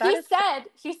either, but But that he is so said,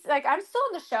 he's like, I'm still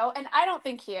on the show. And I don't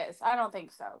think he is. I don't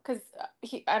think so. Because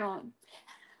I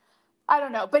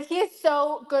don't know. But he is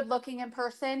so good looking in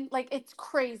person. Like it's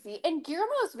crazy. And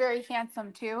Guillermo's very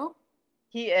handsome too.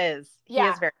 he is. He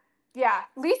Yeah. is very Yeah.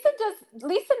 Lisa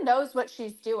knows what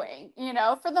she's doing,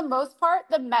 for the most part,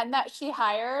 the men that she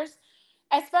hires,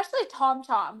 especially Tom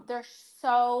Tom, they're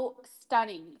so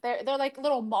stunning. They're like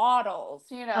little models.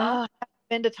 I haven't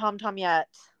been to Tom Tom yet.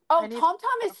 I Oh, need Tom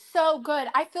Tom is so good.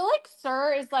 I feel like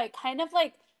Sir is like kind of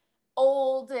like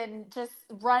old and just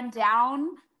run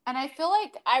down. And I feel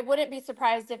like I wouldn't be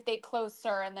surprised if they close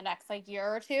Sir in the next like year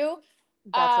or two.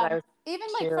 that's what I was Even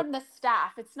like too. from the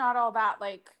staff, it's not all that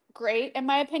like great in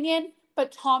my opinion.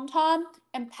 But Tom Tom,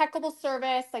 impeccable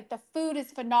service. Like the food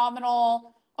is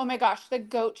phenomenal. Oh my gosh, the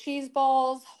goat cheese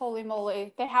balls, holy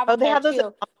moly, they have Oh, them they there have those at too.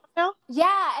 Tom Tom now?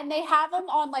 Yeah, and they have them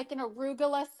on like an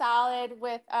arugula salad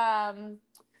with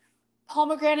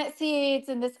pomegranate seeds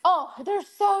and this. Oh, they're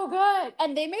so good,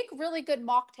 and they make really good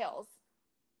mocktails.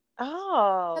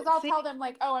 Oh, Because I'll see, tell them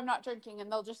like, oh, I'm not drinking,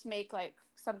 and they'll just make like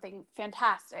something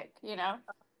fantastic.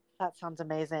 that sounds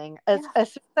amazing. Yeah.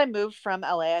 As soon as I moved from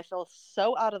LA, I feel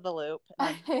so out of the loop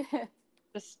and I'm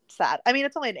just sad. I mean,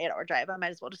 it's only an 8-hour drive. I might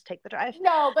as well just take the drive.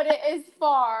 No, but it is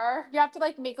far. You have to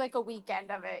like make like a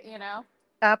weekend of it.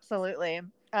 Absolutely.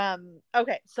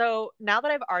 Okay, so now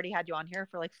that I've already had you on here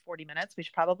for like 40 minutes, we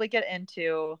should probably get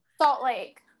into Salt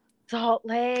Lake. Salt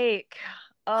Lake.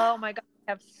 Oh my God.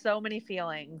 have so many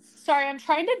feelings. Sorry, I'm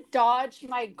trying to dodge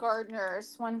my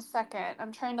gardeners. 1 second.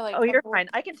 I'm trying to Oh, like you're avoid. fine.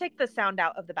 I can take the sound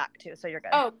out of the back too, so you're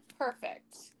good. Oh,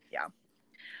 perfect. Yeah.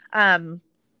 Um,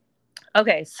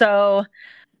 okay, so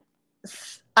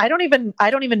I don't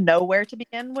even know where to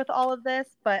begin with all of this,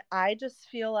 but I just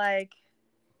feel like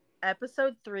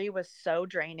episode 3 was so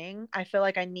draining. I feel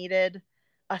like I needed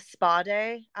a spa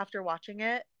day after watching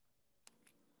it.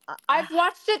 I've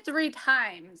watched it 3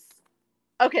 times.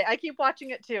 Okay, I keep watching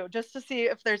it too, just to see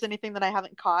if there's anything that I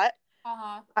haven't caught.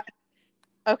 Uh-huh.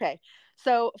 Okay,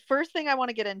 so first thing I want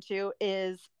to get into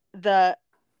is the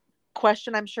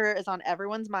question I'm sure is on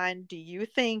everyone's mind. Do you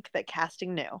think that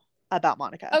casting knew about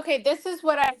Monica? Okay, this is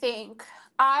what I think.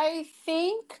 I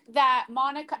think that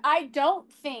Monica, I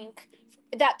don't think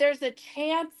that there's a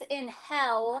chance in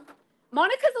hell.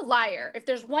 Monica's a liar. If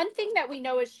there's one thing that we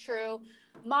know is true,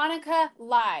 Monica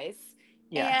lies.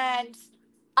 Yes. And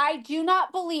I do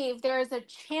not believe there is a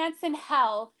chance in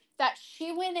hell that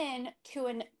she went in to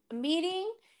a meeting,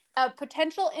 a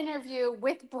potential interview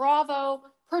with Bravo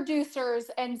producers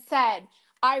and said,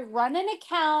 I run an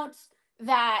account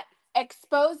that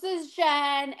exposes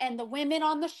Jen and the women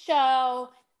on the show.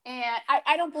 And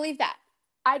I don't believe that.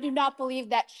 I do not believe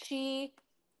that she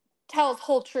tells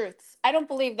whole truths. I don't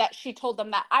believe that she told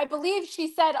them that. I believe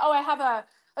she said, oh, I have a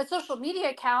social media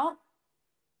account.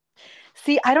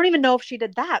 See, I don't even know if she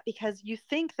did that because you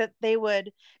think that they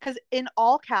would, because in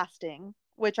all casting,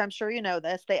 which I'm sure you know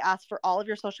this, they ask for all of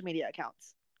your social media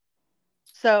accounts.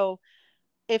 So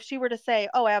if she were to say,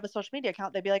 "Oh, I have a social media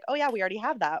account," they'd be like, "Oh yeah, we already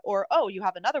have that," or "Oh, you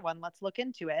have another one. Let's look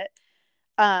into it."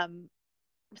 Um,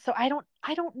 so I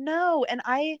don't know, and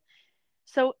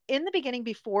so in the beginning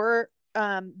before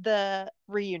the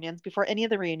reunions, before any of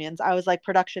the reunions, I was like,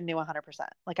 production knew 100%.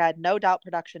 Like I had no doubt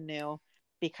production knew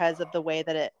because of the way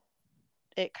that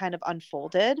it kind of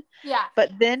unfolded. Yeah.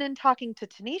 But then in talking to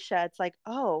Tanisha, it's like,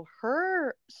 oh,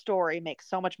 her story makes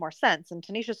so much more sense. And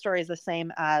Tanisha's story is the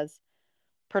same as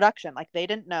production. Like they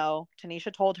didn't know.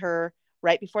 Tanisha told her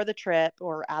right before the trip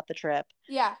or at the trip.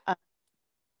 Yeah. Um,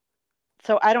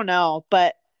 so I don't know,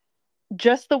 but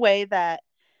just the way that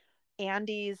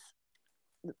Andy's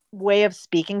way of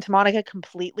speaking to Monica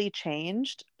completely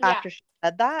changed Yeah. after she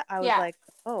said that, I was Yeah. like,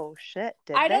 oh shit,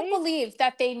 did I don't they? believe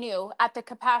that they knew at the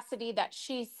capacity that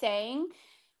she's saying.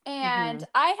 Mm-hmm. And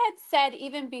I had said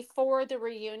even before the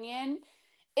reunion,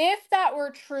 if that were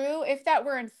true, if that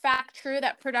were in fact true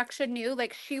that production knew,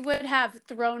 like she would have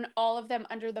thrown all of them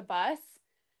under the bus.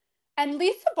 And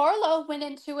Lisa Barlow went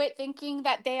into it thinking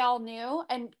that they all knew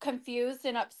and confused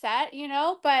and upset,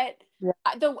 but Yeah.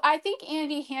 I think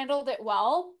Andy handled it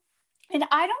well. And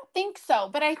I don't think so,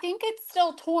 but I think it's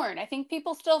still torn. I think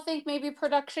people still think maybe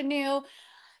production knew.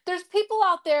 There's people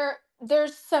out there,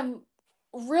 there's some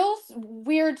real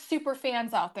weird super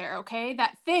fans out there, okay,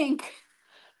 that think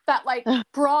that like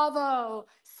Bravo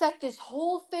set this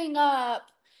whole thing up,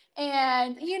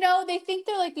 and they think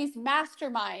they're like these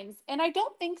masterminds, and I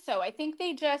don't think so. I think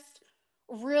they just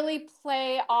really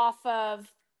play off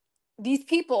of these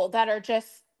people that are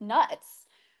just nuts.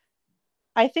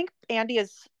 I think Andy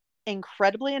is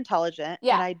incredibly intelligent, and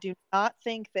Yeah. I do not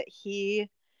think that he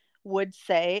would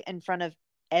say in front of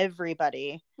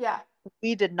everybody, Yeah.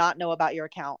 we did not know about your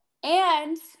account.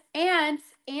 And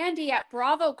Andy at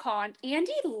BravoCon,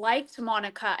 Andy liked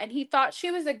Monica and he thought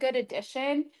she was a good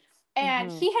addition.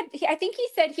 And Mm-hmm. I think he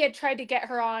said he had tried to get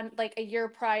her on like a year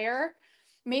prior.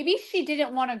 Maybe she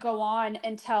didn't want to go on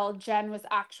until Jen was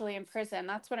actually in prison.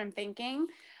 That's what I'm thinking.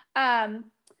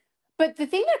 Um, but the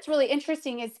thing that's really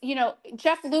interesting is,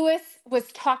 Jeff Lewis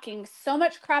was talking so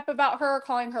much crap about her,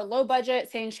 calling her low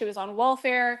budget, saying she was on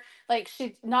welfare, like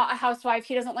she's not a housewife.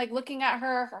 He doesn't like looking at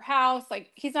her house,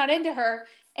 like he's not into her.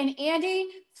 And Andy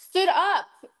stood up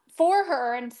for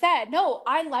her and said, "No,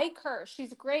 I like her.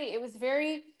 She's great." It was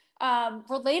very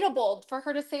relatable for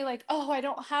her to say, like, "Oh, I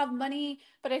don't have money,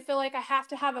 but I feel like I have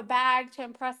to have a bag to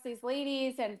impress these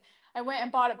ladies." And I went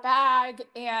and bought a bag,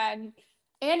 and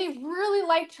Andy really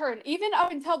liked her, and even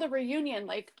up until the reunion,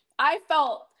 like I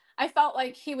felt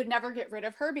like he would never get rid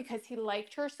of her because he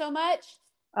liked her so much.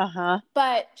 Uh-huh.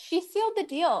 But she sealed the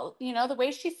deal. The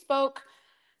way she spoke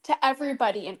to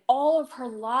everybody and all of her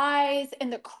lies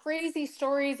and the crazy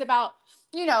stories about,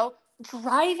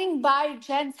 driving by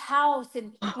Jen's house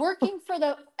and working for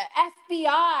the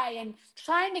FBI and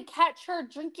trying to catch her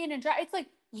drinking and drive. It's like,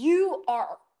 you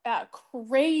are a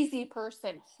crazy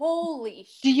person. Holy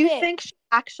Do you shit. think she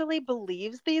actually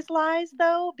believes these lies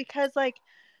though? Because like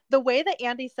the way that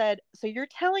Andy said, so you're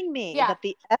telling me Yeah. that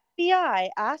the FBI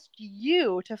asked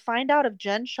you to find out if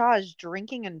Jen Shaw is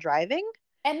drinking and driving?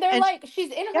 And they're And like,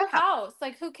 she's in her yeah, house.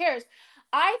 Like, who cares?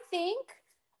 I think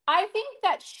I think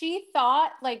that she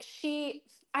thought like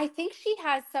I think she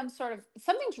has some sort of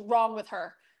something's wrong with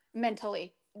her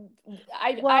mentally.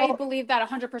 I Well, believe that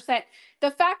 100%.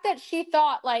 The fact that she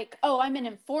thought like, "Oh, I'm an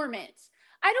informant."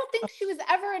 I don't think she was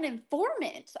ever an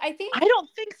informant. I don't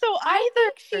think so I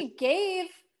think either.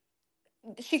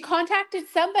 she contacted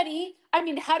somebody. I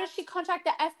mean, how does she contact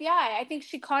the FBI? I think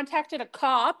she contacted a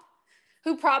cop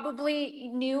who probably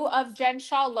knew of Jen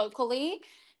Shaw locally,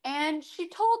 and she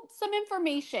told some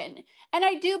information. And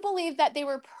I do believe that they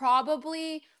were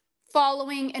probably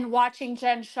following and watching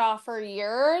Jen Shaw for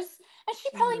years. And she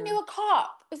probably Mhm. knew a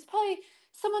cop. It was probably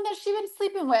someone that she'd been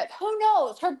sleeping with. Who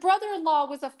knows? Her brother in law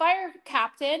was a fire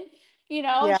captain, and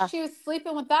Yeah. she was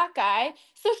sleeping with that guy.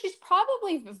 So she's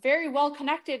probably very well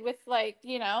connected with, like,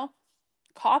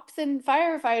 cops and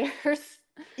firefighters.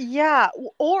 Yeah,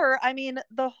 or I mean,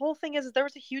 the whole thing is there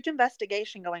was a huge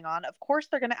investigation going on. Of course,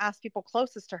 they're going to ask people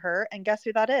closest to her, and guess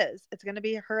who that is? It's going to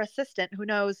be her assistant who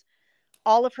knows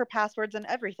all of her passwords and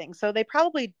everything. So they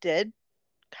probably did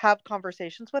have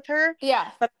conversations with her,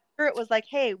 Yeah. but I'm sure it was like,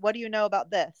 "Hey, what do you know about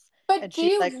this?" But And do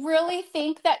she's like, you really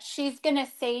think that she's going to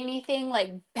say anything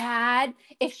like bad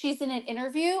if she's in an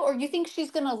interview, or you think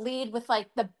she's going to lead with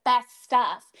like the best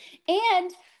stuff?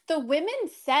 And the women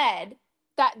said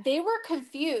that they were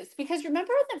confused because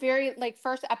remember in the very like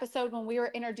first episode when we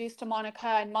were introduced to Monica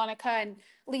and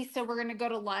Lisa were going to go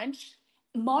to lunch,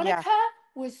 "Yeah, Monica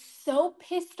was so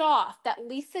pissed off that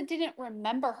Lisa didn't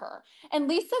remember her. And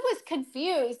Lisa was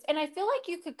confused, and I feel like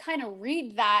you could kind of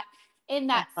read that in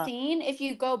that uh-huh." scene if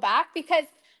you go back because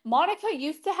Monica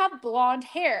used to have blonde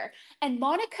hair and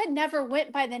Monica never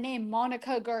went by the name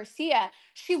Monica Garcia.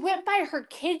 She went by her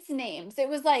kids' names. It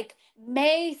was like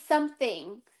May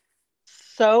something.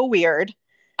 So weird."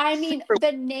 I mean, Super.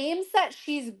 the names that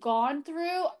she's gone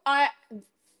through,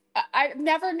 I've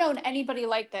never known anybody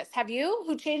like this. Have you?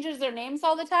 Who changes their names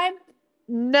all the time?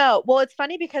 No, well, it's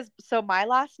funny because so my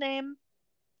last name,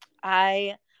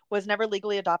 I was never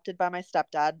legally adopted by my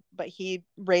stepdad, but he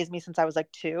raised me since I was like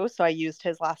 2, so I used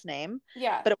his last name,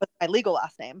 Yeah. but it was my legal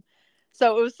last name.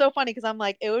 So it was so funny because I'm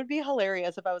like, it would be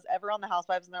hilarious if I was ever on the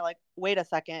Housewives and they're like, wait a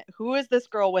second, who is this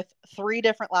girl with 3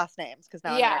 different last names? Because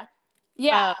now I'm married. Yeah.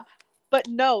 Yeah. Um, but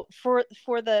no, for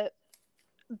the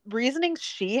reasoning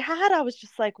she had, I was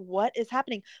just like, what is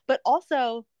happening? But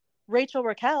also Rachel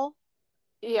Raquel,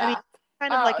 I mean, Yeah.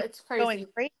 kind of Oh, like it's going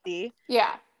crazy. crazy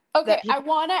Yeah. that Okay, I people,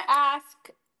 want to ask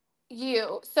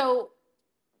you. So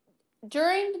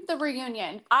during the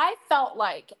reunion, I felt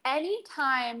like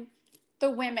anytime the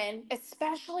women,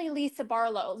 especially Lisa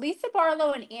Barlow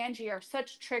and Angie are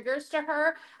such triggers to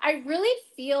her. I really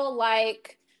feel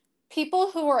like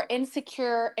people who are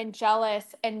insecure and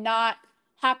jealous and not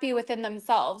happy within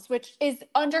themselves, which is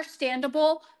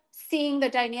understandable seeing the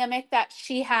dynamic that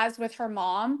she has with her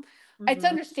mom. It's mhm.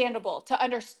 understandable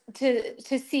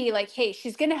to see like, hey,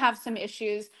 she's gonna have some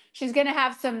issues. She's gonna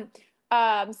have some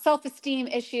self-esteem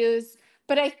issues,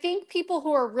 but I think people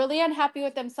who are really unhappy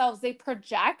with themselves, they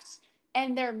project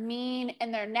and they're mean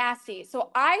and they're nasty.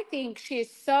 So I think she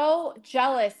is so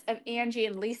jealous of Angie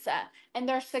and Lisa and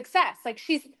their success. Like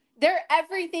they're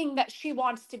everything that she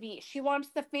wants to be. She wants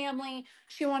the family,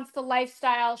 she wants the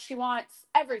lifestyle, she wants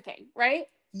everything, right?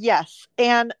 Yes.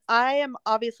 And I am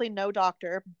obviously no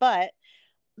doctor, but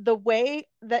the way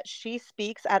that she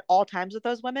speaks at all times with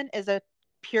those women is a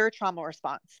pure trauma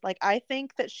response. Like, I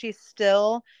think that she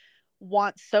still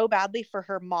wants so badly for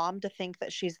her mom to think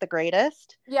that she's the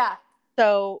greatest. Yeah.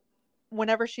 So,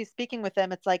 whenever she's speaking with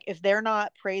them, it's like if they're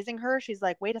not praising her, she's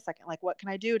like, wait a second, like, what can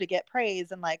I do to get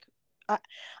praise? And like, I,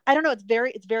 I don't know. It's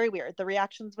very weird. The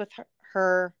reactions with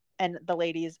her and the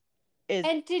ladies is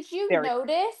And did you very,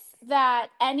 notice that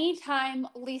anytime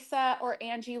Lisa or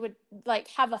Angie would like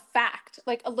have a fact,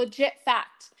 like a legit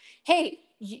fact, hey,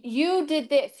 you did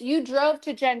this, you drove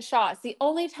to Jen Shaw's. The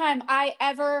only time I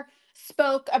ever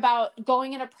spoke about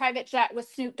going in a private jet with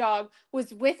Snoop Dogg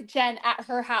was with Jen at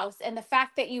her house. And the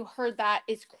fact that you heard that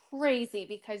is crazy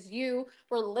because you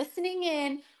were listening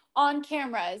in on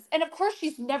cameras. And of course,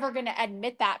 she's never going to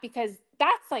admit that because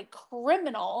that's like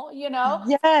criminal, you know?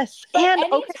 yes. But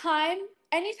And okay,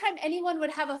 anytime anyone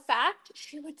would have a fact,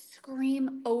 she would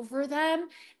scream over them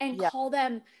and yeah. call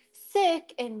them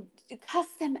sick and cuss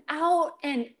them out.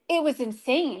 And it was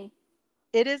insane.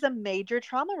 It is a major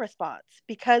trauma response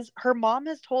because her mom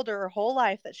has told her whole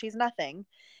life that she's nothing.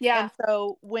 Yeah. And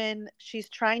so when she's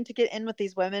trying to get in with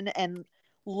these women and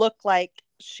look like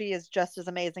she is just as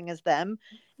amazing as them,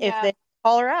 if Yeah. they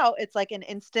call her out, it's like an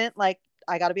instant, like,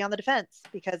 I got to be on the defense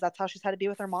because that's how she's had to be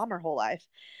with her mom her whole life.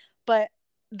 But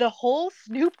the whole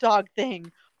Snoop Dogg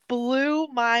thing blew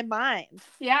my mind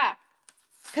Yeah.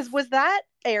 because was that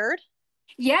aired?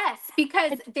 Yes,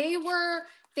 because they were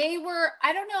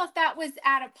I don't know if that was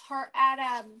at a part at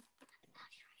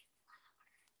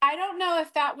I don't know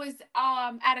if that was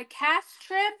at a cast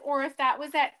trip or if that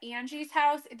was at Angie's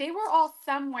house. They were all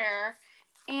somewhere,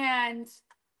 and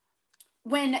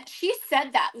when she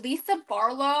said that, Lisa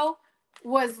Barlow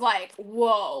was like,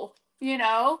 "Whoa."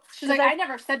 She's Because like, "I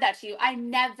never said that to you. I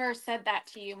never said that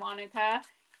to you, Monica."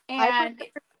 I And remember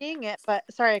seeing it, but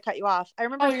sorry I cut you off.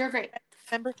 oh, you're great. I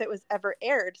remember if it was ever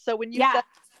aired. So when you Yeah. said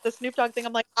the Snoop Dogg thing,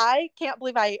 I'm like, I can't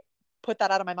believe I put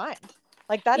that out of my mind.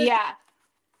 Like that is Yeah.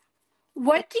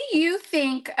 What do you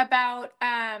think about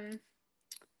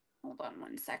hold on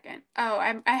one second. Oh,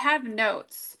 I have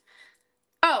notes.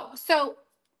 Oh, so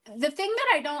the thing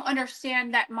that I don't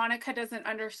understand that Monica doesn't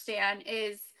understand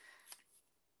is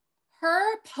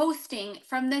her posting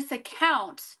from this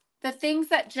account the things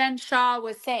that Jen Shaw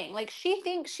was saying. Like she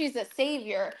thinks she's a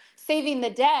savior, saving the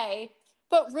day,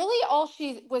 but really all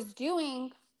she was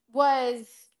doing was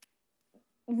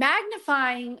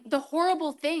magnifying the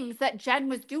horrible things that Jen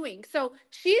was doing. So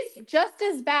she's just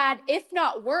as bad, if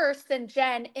not worse, than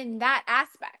Jen in that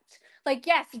aspect. Like,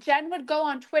 yes, Jen would go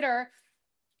on Twitter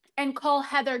and call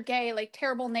Heather gay, like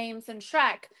terrible names and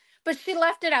Shrek, but she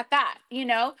left it at that.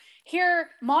 Here,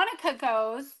 Monica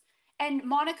goes, and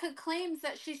Monica claims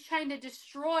that she's trying to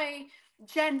destroy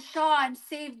Jen Shaw and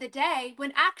save the day,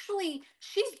 when actually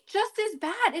she's just as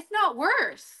bad, if not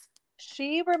worse.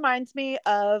 she reminds me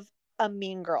of a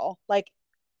mean girl. Like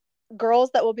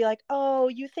girls that will be like, "Oh,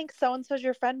 you think so and so's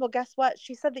your friend? Well, guess what?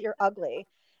 She said that you're ugly."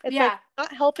 It's like Yeah,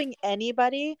 not helping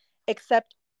anybody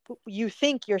except you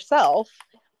think yourself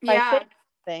by saying yeah,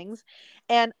 things.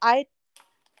 And I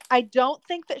don't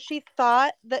think that she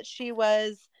thought that she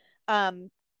was um,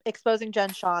 exposing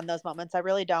Jen Shaw in those moments. I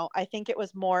really don't. I think it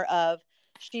was more of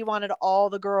she wanted all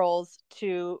the girls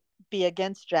to be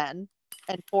against Jen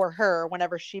and for her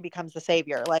whenever she becomes the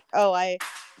savior. Like, oh, I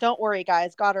don't worry,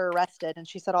 guys, got her arrested and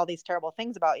she said all these terrible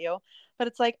things about you. But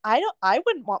it's like I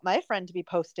wouldn't want my friend to be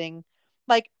posting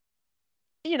like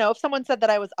if someone said that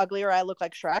I was ugly or I look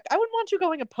like Shrek, I wouldn't want you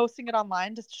going and posting it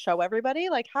online just to show everybody.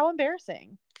 Like, how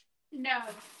embarrassing. no.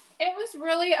 It was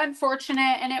really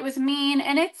unfortunate and it was mean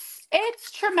and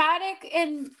it's traumatic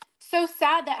and so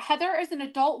sad that Heather is an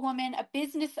adult woman, a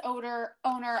business owner,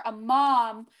 a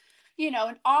mom,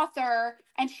 an author,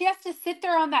 and she has to sit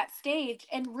there on that stage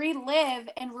and relive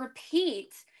and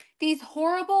repeat these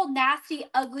horrible, nasty,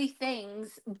 ugly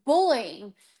things,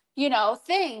 bullying,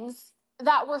 things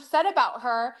that were said about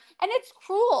her. And it's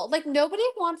cruel. Like nobody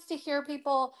wants to hear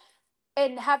people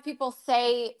and have people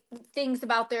say things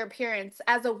about their appearance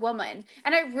as a woman.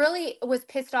 And I really was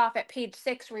pissed off at page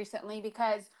 6 recently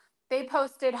because they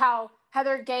posted how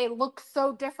Heather Gay looks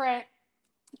so different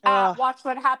at Ugh. Watch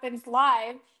What Happens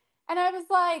Live. And I was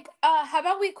like, how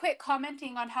about we quit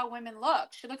commenting on how women look?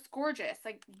 She looks gorgeous.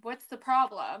 Like, what's the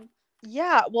problem?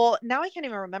 Yeah, well, now I can't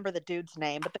even remember the dude's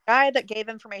name, but the guy that gave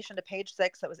information to Page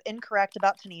Six that was incorrect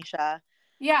about Tanisha.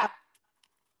 Yeah.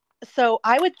 Uh, so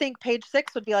I would think Page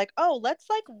Six would be like, oh, let's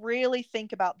like really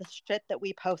think about the shit that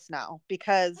we post now Who,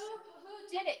 because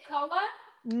who did it, Kola?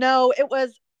 no, it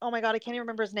was oh my god, I can't even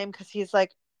remember his name because he's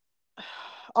like,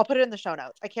 I'll put it in the show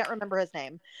notes. I can't remember his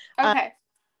name, um, Okay.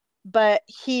 but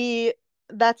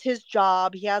that's his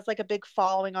job. He has like a big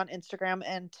following on Instagram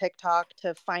and TikTok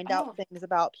to find out Oh. things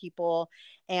about people,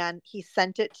 and he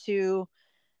sent it to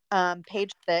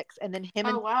Page Six, and then him Oh,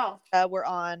 and wow. were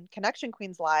on Connection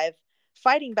Queens Live,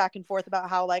 fighting back and forth about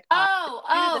how like I Oh,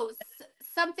 didn't do this.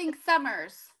 something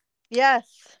Summers.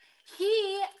 Yes.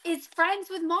 He is friends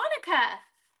with Monica.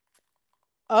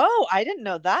 Oh, I didn't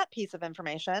know that piece of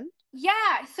information.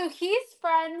 Yeah, so he's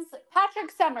friends,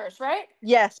 Patrick Summers, right?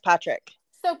 Yes, Patrick.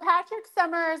 So Patrick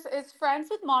Summers is friends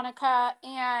with Monica,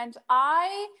 and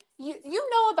you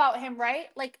know about him, right?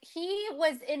 Like he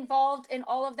was involved in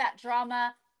all of that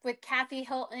drama with Kathy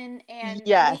Hilton and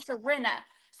Yes. Lisa Rinna.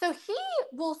 So he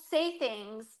will say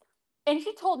things, and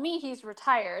he told me he's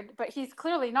retired, but he's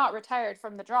clearly not retired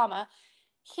from the drama.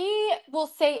 He will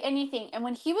say anything. And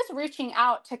when he was reaching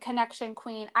out to Connection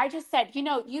Queen, I just said,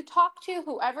 you talk to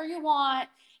whoever you want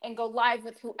and go live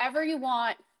with whoever you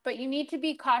want, but you need to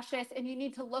be cautious and you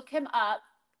need to look him up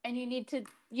and you need to,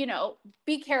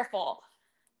 be careful.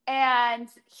 And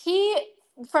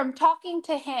from talking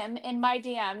to him in my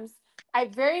DMs, I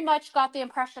very much got the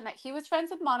impression that he was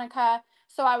friends with Monica.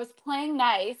 So I was playing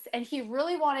nice, and he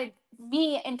really wanted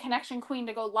me and Connection Queen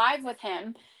to go live with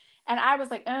him. And I was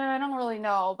like, I don't really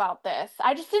know about this.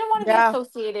 I just didn't want to be Yeah.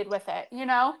 associated with it.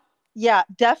 Yeah,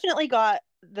 definitely got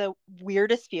the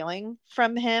weirdest feeling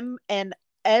from him, and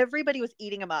everybody was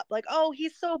eating him up. Like, oh,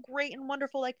 he's so great and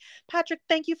wonderful. Like, Patrick,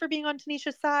 thank you for being on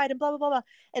Tanisha's side and blah, blah, blah, blah.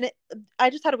 And I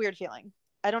just had a weird feeling.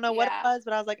 I don't know what it Yeah. was,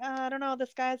 but I was like, I don't know.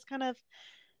 This guy's kind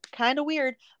of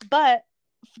weird. But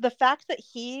the fact that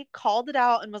he called it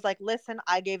out and was like, listen,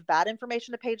 I gave bad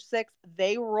information to page 6.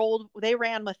 They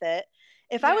ran with it.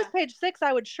 If I was Yeah. page 6,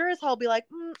 I would sure as hell be like,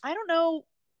 I don't know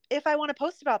if I want to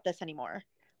post about this anymore.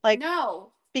 Like,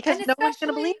 No. because And no one's going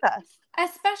to believe us.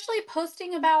 especially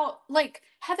posting about like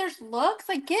Heather's looks,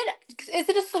 like is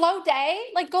it a slow day?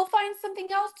 Like go find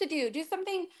something else to do. Do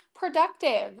something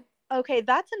productive. Okay,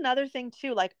 that's another thing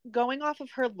too. Like going off of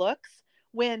her looks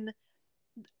when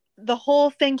the whole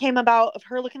thing came about of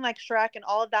her looking like Shrek and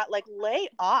all of that, like lay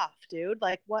off, dude.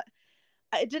 Like what?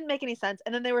 It didn't make any sense.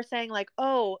 And then they were saying like,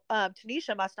 oh,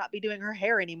 Tanisha must not be doing her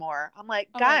hair anymore. I'm like,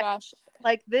 Oh my guys, gosh.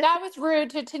 like this. That was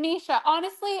rude to Tanisha.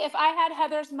 Honestly, if I had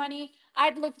Heather's money,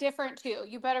 I'd look different too.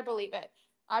 You better believe it.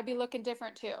 I'd be looking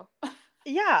different too.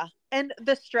 Yeah. And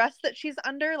the stress that she's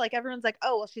under, like everyone's like,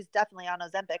 oh, well, she's definitely on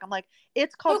Ozempic. I'm like,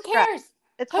 it's called Who stress. cares?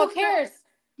 It's Who called stress. cares?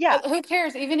 Yeah. Who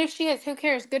cares? Even if she is, who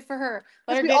cares? Good for her.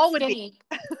 Let Because her we get all would be.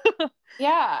 skinny.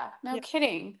 Yeah, no Yeah.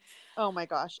 kidding. Oh my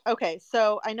gosh. Okay.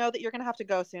 So I know that you're going to have to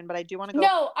go soon, but I do want to go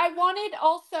No, I wanted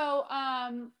also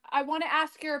I want to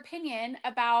ask your opinion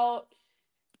about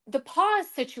the pause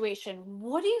situation.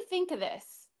 What do you think of this?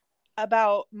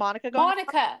 about Monica going.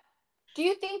 Monica, do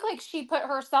you think like she put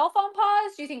herself on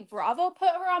pause? Do you think Bravo put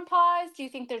her on pause? Do you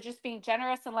think they're just being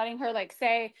generous and letting her like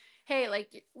say, "Hey,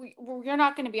 like you're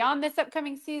not going to be on this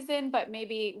upcoming season, but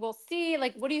maybe we'll see."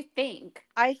 Like, what do you think?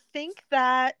 I think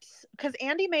that because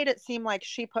Andy made it seem like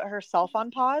she put herself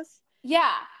on pause.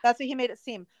 Yeah. That's what he made it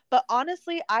seem. But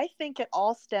honestly, I think it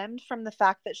all stemmed from the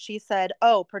fact that she said,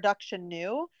 oh, production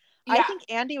knew. I Yeah. think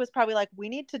Andy was probably like, we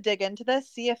need to dig into this,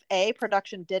 see if A,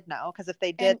 production did know, because if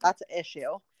they did, And that's an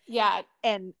issue. yeah.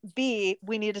 And B,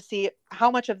 we need to see how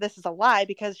much of this is a lie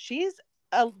because she's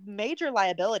a major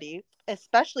liability,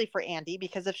 especially for Andy,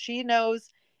 because if she knows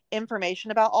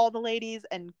information about all the ladies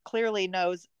and clearly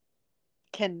knows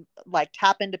can like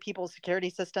tap into people's security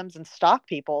systems and stalk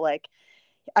people, like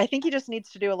I think he just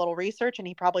needs to do a little research and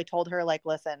he probably told her like,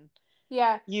 listen,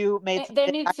 Yeah. you made There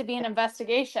something. needs to be an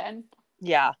investigation.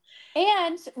 Yeah.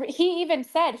 And he even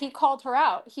said, he called her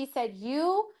out. He said,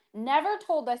 "You never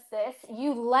told us this.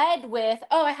 You led with,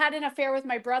 oh, I had an affair with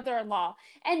my brother in law."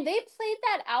 And they played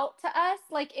that out to us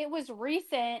like it was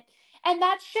recent. And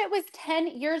that shit was 10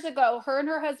 years ago. Her and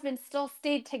her husband still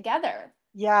stayed together.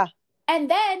 Yeah. And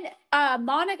then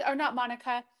Monica, or not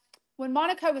Monica, when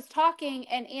Monica was talking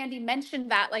and Andy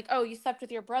mentioned that, like, oh, you slept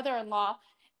with your brother in law,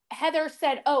 Heather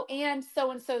said, oh, and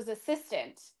so's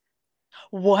assistant.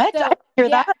 What? I So, didn't hear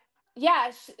yeah. that.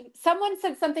 Yeah, someone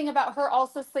said something about her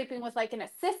also sleeping with like an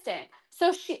assistant.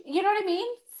 So she, you know what I mean?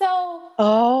 So,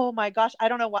 Oh my gosh. I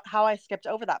don't know how I skipped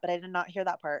over that, but I did not hear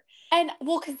that part. and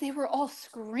well, because they were all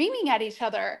screaming at each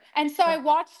other. And so I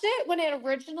watched it when it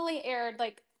originally aired,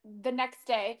 like the next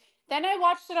day. Then I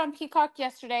watched it on Peacock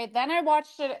yesterday. Then I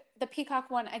watched it, the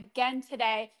Peacock one again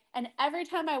today. And every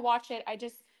time I watch it, I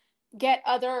just get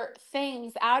other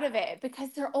things out of it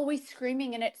because they're always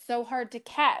screaming and it's so hard to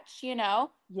catch, you know?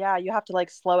 Yeah, you have to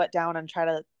like slow it down and try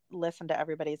to listen to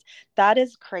everybody's. That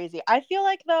is crazy. I feel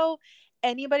like though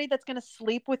anybody that's going to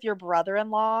sleep with your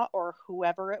brother-in-law or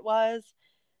whoever it was,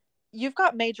 you've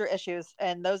got major issues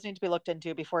and those need to be looked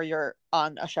into before you're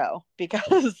on a show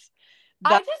because I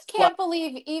that's just what. can't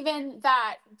believe even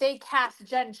that they cast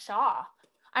Jen Shaw.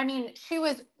 I mean,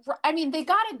 I mean, they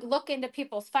got to look into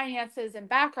people's finances and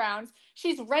backgrounds.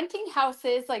 She's renting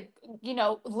houses, like,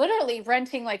 literally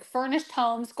renting like furnished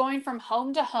homes, going from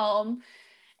home to home,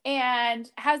 and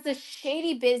has this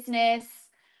shady business.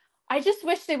 I just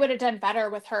wish they would have done better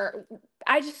with her.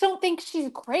 I just don't think she's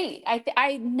great.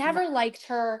 I No, never liked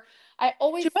her. I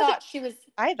always she wasn't thought she was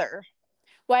either.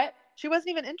 what? She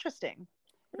wasn't even interesting.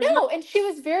 There's no. No, and she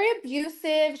was very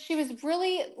abusive. She was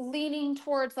really leaning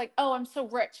towards like, "Oh, I'm so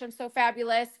rich, I'm so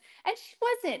fabulous." And she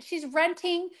wasn't. She's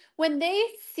renting. When they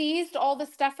seized all the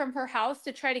stuff from her house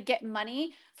to try to get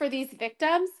money for these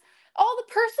victims, all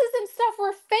the purses and stuff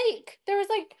were fake. There was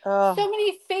like Oh, so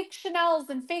many fake Chanels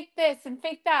and fake this and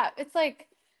fake that. It's like,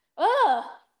 ugh.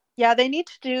 yeah, they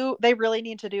really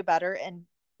need to do better in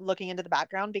looking into the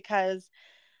background because,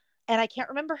 and I can't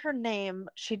remember her name.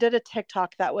 She did a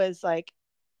TikTok that was like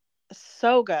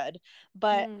so good,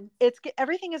 but Mm,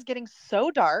 everything is getting so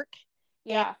dark.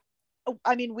 And yeah.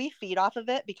 I mean, we feed off of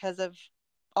it because of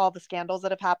all the scandals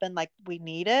that have happened. Like, we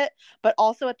need it. But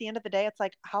also, at the end of the day, it's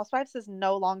like Housewives is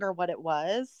no longer what it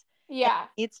was. And Yeah. it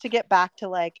needs to get back to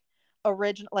like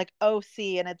original, like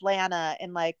OC in Atlanta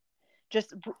and like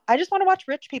just I just want to watch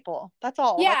rich people. That's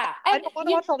all. Like Yeah, I and don't want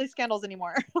to watch all these scandals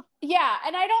anymore. yeah,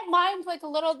 and I don't mind like a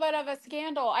little bit of a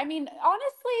scandal. I mean,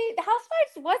 honestly, the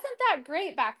Housewives wasn't that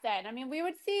great back then. I mean, we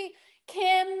would see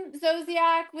Kim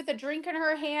Zodiac with a drink in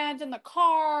her hand in the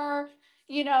car,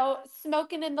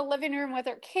 smoking in the living room with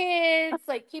her kids,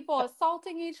 like people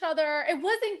assaulting each other. It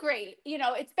wasn't great.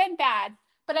 It's been bad,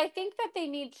 but I think that they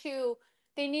need to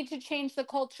change the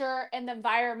culture and the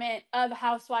environment of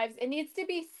Housewives. It needs to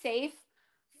be safe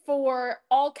for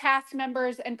all cast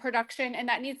members and production, and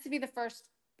that needs to be the first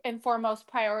and foremost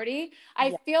priority. I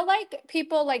Yeah. feel like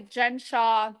people like Jen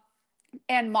Shaw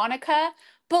and Monica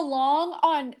belong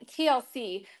on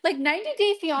TLC. Like 90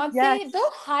 Day Fiance, Yes. they'll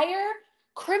hire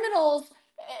criminals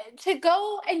to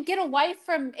go and get a wife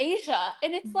from Asia.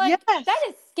 And it's like, that Yes.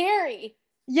 is scary.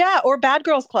 Yeah, or Bad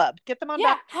Girls Club. Get them on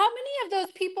Yeah. Bad. How many of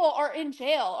those people are in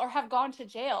jail or have gone to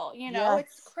jail? It's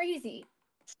Yes. crazy.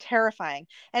 It's terrifying.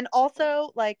 And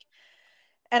also like,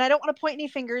 and I don't want to point any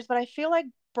fingers, but I feel like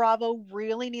Bravo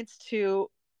really needs to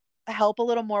help a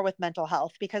little more with mental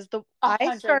health because the A I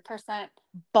hundred started percent.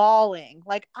 bawling.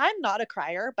 Like I'm not a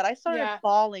crier, but I started Yeah.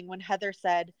 bawling when Heather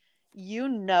said, "You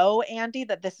know, Andy,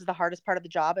 that this is the hardest part of the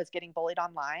job is getting bullied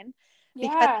online."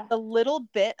 Because Yeah. the little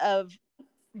bit of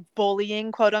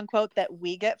bullying, quote unquote, that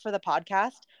we get for the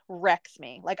podcast wrecks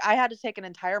me. Like I had to take an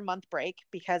entire month break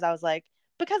because I was like,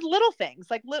 because little things,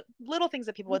 like little things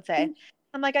that people would say.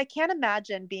 I'm like, I can't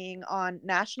imagine being on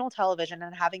national television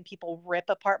and having people rip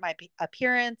apart my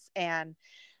appearance and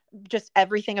just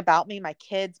everything about me, my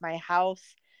kids, my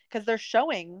house, because they're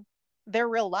showing their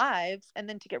real lives and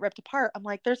then to get ripped apart. I'm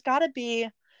like, there's got to be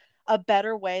a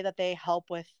better way that they help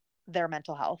with their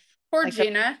mental health. Poor Like,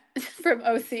 Gina from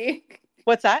OC.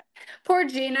 what's that? Poor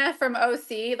Gina from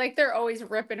OC. Like they're always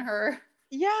ripping her.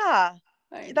 Yeah.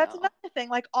 I That's know. another thing.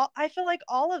 Like all I feel like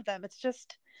all of them, it's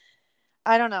just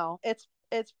I don't know.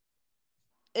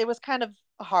 It was kind of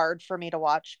hard for me to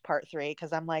watch part 3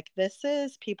 because I'm like, this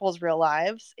is people's real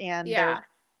lives and Yeah.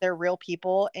 they're real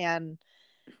people and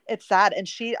it's sad. And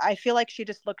I feel like she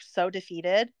just looked so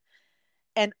defeated.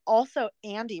 And also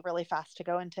Andy, really fast to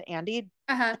go into Andy.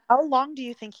 Uh-huh. How long do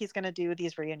you think he's going to do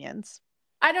these reunions?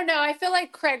 I don't know. I feel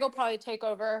like Craig will probably take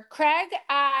over. Craig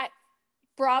at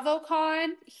BravoCon,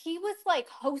 he was like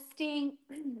hosting,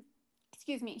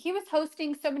 excuse me, he was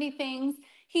hosting so many things.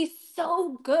 He's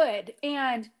so good.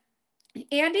 And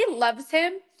Andy loves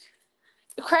him.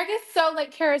 Craig is so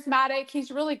like charismatic.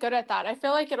 He's really good at that. I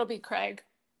feel like it'll be Craig.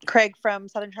 Craig from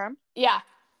Southern Charm? Yeah,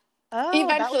 Oh, that was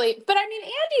eventually. But I mean,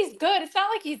 Andy's good. It's not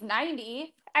like he's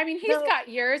 90. I mean, he's no. got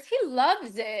years. He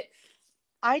loves it.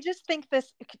 I just think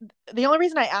the only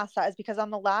reason I asked that is because on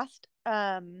the last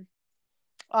on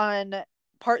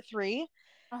part 3,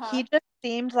 Uh-huh. he just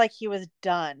seemed like he was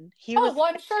done. He Oh, was well,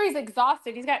 I'm sure he's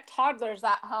exhausted. He's got toddlers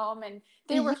at home and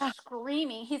they were yeah,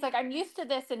 screaming. He's like, I'm used to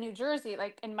this in New Jersey,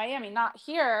 like in Miami, not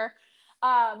here.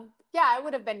 Yeah, I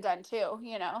would have been done too.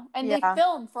 And they yeah.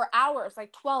 film for hours,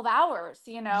 like 12 hours.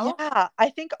 Yeah, I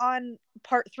think on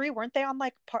part 3 weren't they on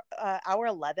like hour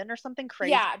 11 or something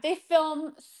crazy? Yeah, they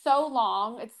film so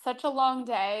long. It's such a long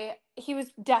day. He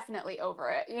was definitely over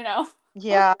it.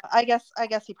 Yeah, I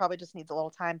guess he probably just needs a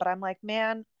little time, but I'm like,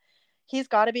 man, he's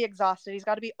got to be exhausted. He's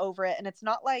got to be over it and it's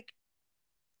not like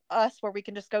us where we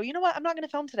can just go, you know what, I'm not going to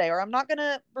film today or I'm not going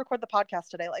to record the podcast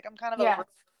today. Like I'm kind of over Yeah. it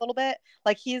a little bit.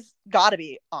 Like he's got to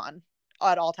be on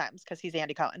at all times because he's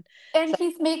Andy Cohen. And So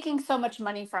he's making so much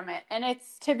money from it. And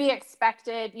it's to be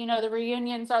expected. The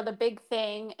reunions are the big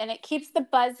thing, and it keeps the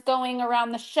buzz going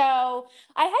around the show.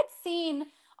 I had seen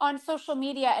on social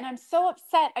media, and I'm so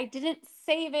upset I didn't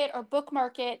save it or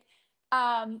bookmark it.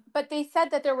 But they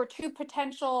said that there were two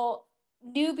potential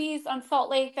newbies on Salt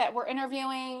Lake that were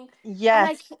interviewing, and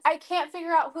I, yes, I can't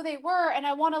figure out who they were, and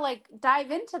I want to like dive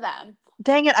into them.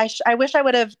 dang it, I wish I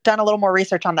would have done a little more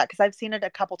research on that because I've seen it a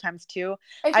couple times too.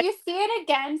 If I you see it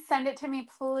again, send it to me,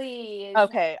 please.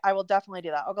 Okay, I will definitely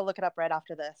do that. I'll go look it up right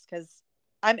after this because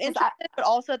I'm Because I, interested, but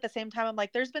also at the same time, I'm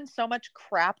like, there's been so much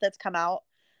crap that's come out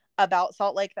about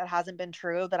Salt Lake that hasn't been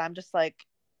true that I'm just like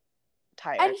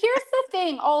And tired. here's the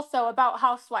thing also about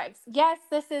housewives. Yes,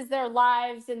 this is their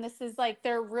lives and this is like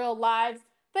their real lives.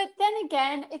 But then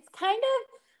again, it's kind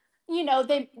of,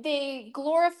 they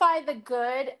glorify the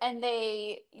good and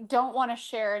they don't want to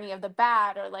share any of the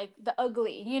bad or like the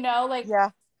ugly. Yeah.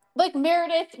 Like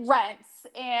Meredith rents,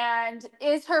 and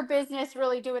is her business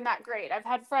really doing that great? I've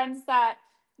had friends that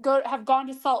have gone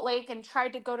to Salt Lake and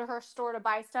tried to go to her store to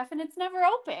buy stuff and it's never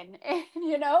open.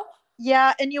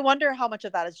 Yeah, and you wonder how much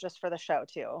of that is just for the show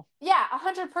too. Yeah,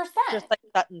 Just 100%. like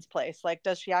Sutton's place. Like,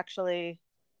 does she actually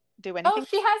do Oh, anything?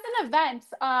 she has an event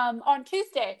on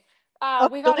Tuesday. Oh,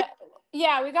 We got really? it.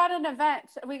 Yeah, we got an event.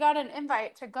 We got an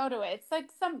invite to go to it. It's like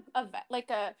some event, like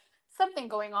a something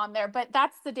going on there. But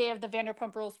that's the day of the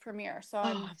Vanderpump Rules premiere. So Oh,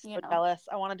 I'm, I'm so jealous.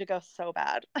 I wanted to go so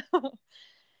bad.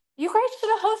 you guys should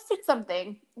have hosted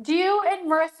something. Do you and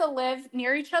Marissa live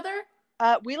near each other?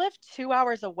 We live 2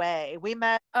 hours away. We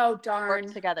met Oh work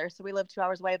darn. together, so we live 2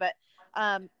 hours away. But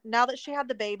now that she had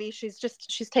the baby, she's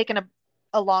taken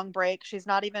a long break. She's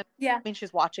not even. Yeah. I mean,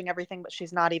 she's watching everything, but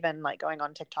she's not even like going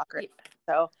on TikTok or anything.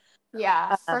 So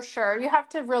Yeah, uh, for sure. You have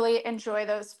to really enjoy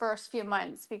those first few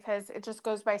months because it just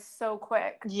goes by so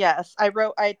quick. yes, I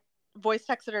voice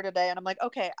texted her today, and I'm like,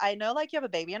 okay, I know like you have a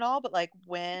baby and all, but like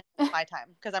when my time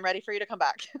because I'm ready for you to come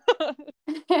back. uh,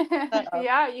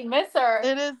 Yeah, you miss her.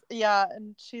 it is, yeah,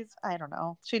 and she's I don't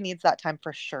know, she needs that time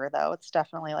for sure though. It's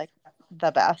definitely like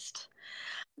the best.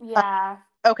 Uh, Yeah.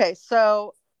 okay,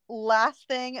 so last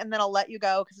thing, and then I'll let you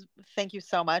go because thank you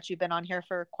so much. You've been on here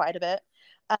for quite a bit.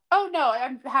 Uh, Oh no,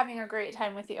 I'm having a great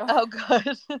time with you. oh,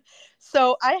 good.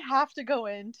 So I have to go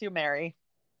into Mary.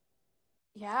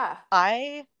 Yeah.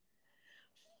 I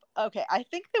okay, I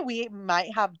think that we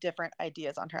might have different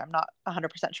ideas on her. I'm not 100%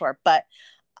 sure, but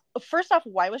first off,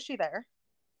 why was she there?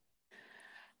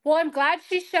 Well, I'm glad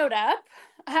she showed up.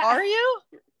 Are you?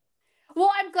 Well,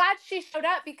 I'm glad she showed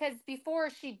up because before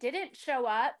she didn't show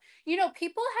up,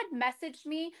 people had messaged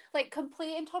me, like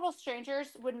complete and total strangers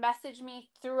would message me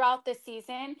throughout the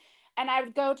season. And I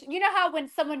would go to, how when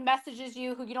someone messages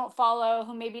you who you don't follow,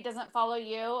 who maybe doesn't follow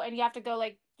you, and you have to go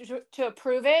like to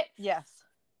approve it, Yes.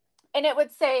 and it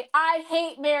would say, I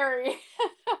hate Mary.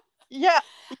 Yeah.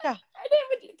 Yeah.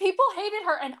 People hated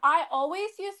her, and I always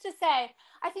used to say,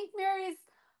 I think Mary's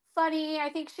funny. I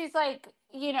think she's like,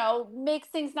 makes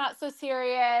things not so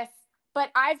serious. But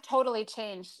I've totally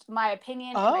changed my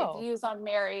opinion and my Oh. views on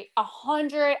Mary.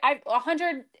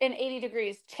 180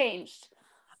 degrees changed.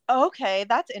 Okay,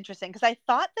 that's interesting because I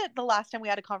thought that the last time we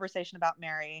had a conversation about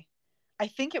Mary, I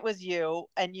think it was you,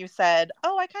 and you said,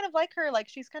 "Oh, I kind of like her. Like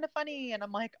she's kind of funny." And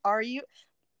I'm like, "Are you?"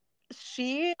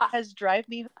 She I, has driven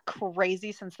me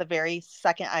crazy since the very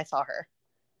second I saw her.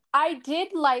 I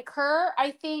did like her.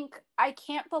 I think I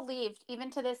can't believe, even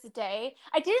to this day,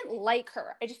 I didn't like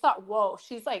her. I just thought, whoa,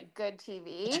 she's like good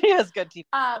TV. She has good teeth.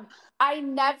 Um, I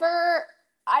never,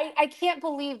 I can't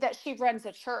believe that she runs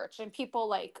a church and people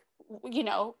like,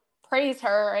 praise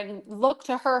her and look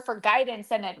to her for guidance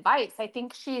and advice. I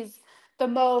think she's the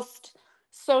most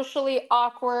socially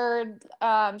awkward,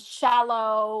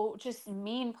 shallow, just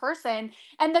mean person.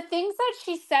 And the things that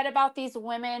she said about these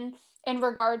women in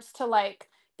regards to like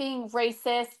being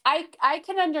racist, I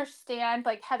can understand,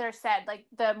 like Heather said, like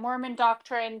the Mormon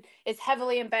doctrine is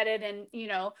heavily embedded in,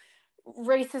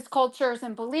 racist cultures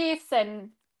and beliefs, and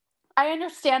I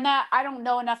understand that. I don't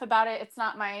know enough about it. It's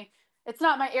not my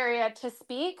area to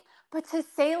speak, but to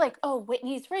say like, "Oh,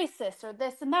 Whitney's racist" or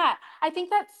this and that, I think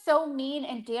that's so mean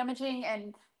and damaging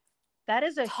and That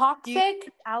is a huge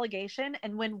toxic. allegation.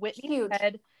 And when Whitney Huge.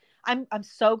 said, I'm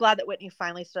so glad that Whitney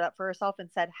finally stood up for herself and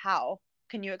said, "How?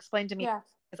 Can you explain to me?" Yeah.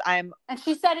 Because I'm And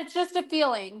she said it's just a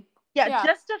feeling. yeah, Yeah.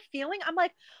 just a feeling. I'm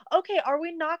like, okay, are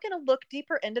we not going to look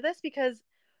deeper into this? Because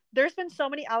there's been so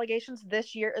many allegations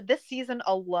this year, this season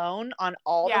alone on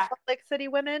all the Yeah. Salt Lake City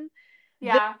women.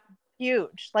 This Yeah. is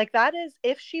huge. Like, that is,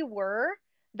 if she were,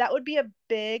 that would be a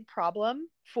big problem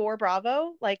for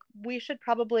Bravo. Like, we should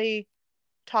probably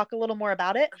talk a little more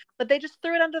about it. But they just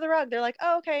threw it under the rug. They're like,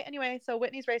 oh, okay, anyway, so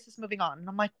Whitney's racist, moving on. And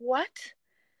I'm like, what?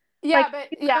 Yeah, Like, but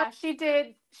yeah, she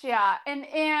did. Yeah.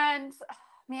 And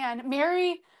man,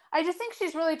 Mary, I just think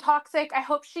she's really toxic. I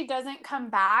hope she doesn't come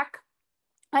back.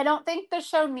 I don't think the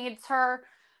show needs her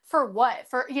for what?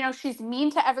 She's mean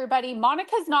to everybody.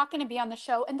 Monica's not going to be on the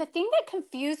show. And the thing that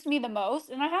confused me the most,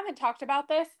 and I haven't talked about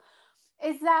this,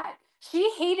 is that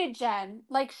she hated Jen.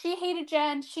 Like, she hated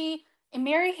Jen. And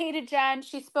Mary hated Jen.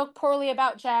 She spoke poorly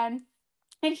about Jen.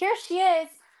 And here she is,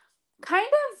 kind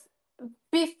of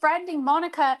befriending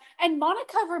Monica. And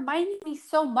Monica reminded me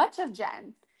so much of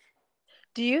Jen.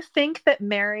 do you think that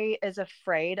Mary is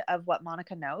afraid of what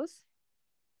Monica knows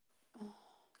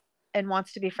and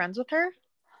wants to be friends with her?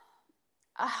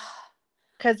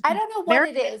 Because I don't know what Mary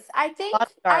it is. I a lot think, of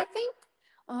I dark. think,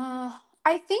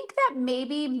 I think that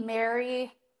maybe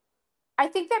Mary I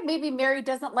think that maybe Mary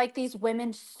doesn't like these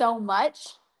women so much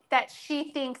that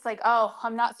she thinks like, "Oh,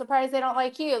 I'm not surprised they don't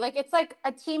like you." Like it's like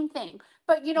a team thing.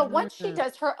 But once she Mm.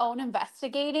 does her own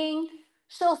investigating,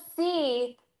 she'll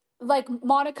see like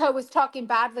Monica was talking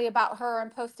badly about her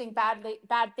and posting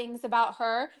bad things about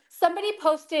her. Somebody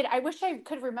posted, I wish I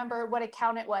could remember what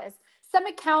account it was. Some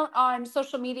account on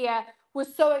social media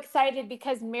was so excited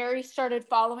because Mary started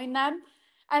following them.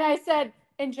 And I said,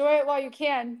 "Enjoy it while you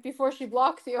can before she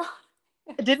blocks you."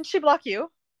 Didn't she block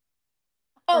you?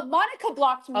 Or Oh, Monica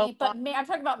blocked oh, me, but I'm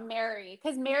talking about Mary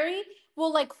because Mary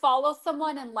will like follow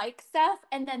someone and like stuff,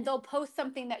 and then they'll post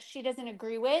something that she doesn't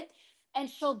agree with, and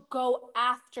she'll go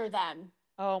after them.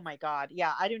 oh my God.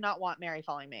 Yeah, I do not want Mary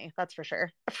following me. That's for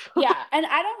sure. Yeah, and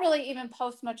I don't really even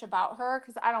post much about her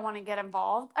because I don't want to get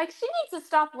involved. Like, she needs to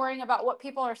stop worrying about what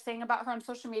people are saying about her on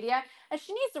social media, and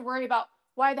she needs to worry about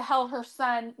why the hell her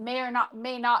son may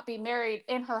not be married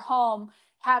in her home,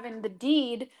 having the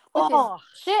deed with his Oh,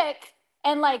 chick,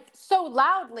 and like so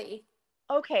loudly.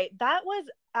 okay. That was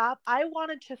I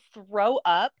wanted to throw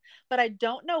up, but I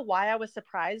don't know why I was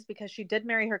surprised because she did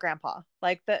marry her grandpa.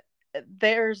 Like that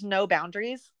there's no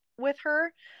boundaries with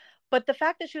her. But the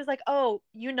fact that she was like, "Oh,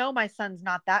 you know my son's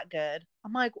not that good."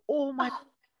 I'm like, "Oh my Oh,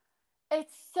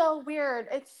 it's so weird.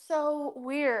 It's so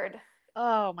weird.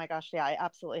 oh my gosh, yeah, I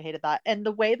absolutely hated that." And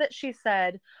the way that she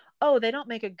said, "Oh, they don't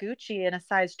make a Gucci in a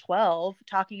size 12,"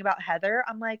 talking about Heather,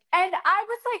 I'm like, And I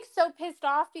was like so pissed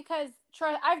off because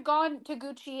I've gone to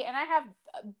Gucci and I have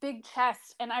a big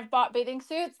chest and I've bought bathing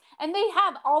suits and they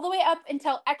have all the way up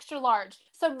until extra large.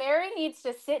 So Mary needs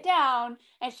to sit down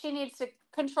and she needs to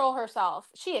control herself.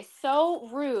 She is so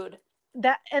rude.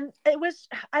 that and it was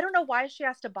I don't know why she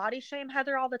has to body shame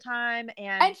Heather all the time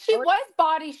and And she was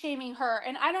body shaming her.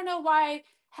 And I don't know why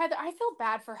Heather, I feel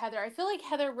bad for Heather. I feel like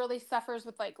Heather really suffers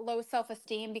with like low self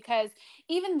esteem because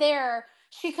even there,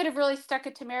 she could have really stuck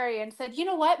it to Mary and said, you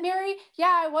know what, Mary?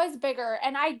 Yeah, I was bigger.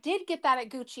 And I did get that at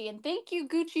Gucci. And thank you,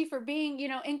 Gucci, for being,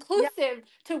 yeah. inclusive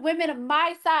to women of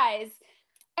my size.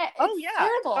 Oh It's yeah.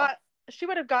 terrible. She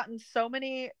would have gotten so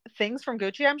many things from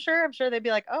Gucci, I'm sure. I'm sure they'd be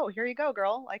like, "Oh, here you go,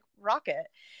 girl. Like rock it."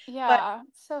 But Yeah,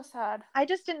 so sad. I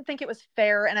just didn't think it was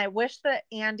fair. And I wish that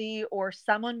Andy or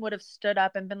someone would have stood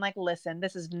up and been like, listen,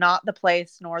 this is not the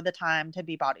place nor the time to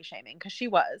be body shaming because she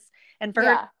was. And for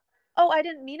her, Yeah. oh, I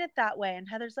didn't mean it that way. And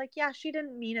Heather's like, yeah, she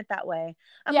didn't mean it that way.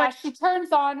 I'm Yeah, like, she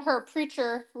turns on her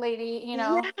preacher lady,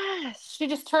 yes. she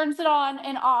just turns it on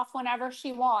and off whenever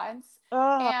she wants.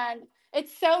 Oh, And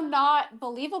it's so not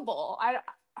believable.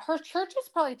 Her church is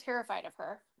probably terrified of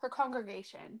her, her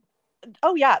congregation.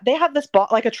 oh yeah. They have this bond,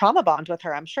 like a trauma bond with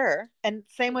her, I'm sure. And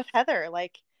same Yeah. with Heather.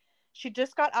 Like she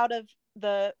just got out of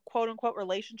the quote unquote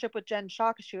relationship with Jen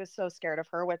Shaw because she was so scared of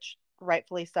her, which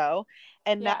rightfully so.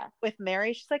 And now Yeah. with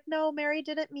Mary, she's like, no, Mary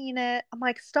didn't mean it. I'm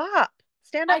like, stop,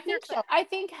 stand up for yourself. I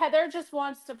think Heather just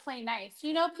wants to play nice.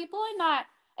 People are not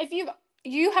if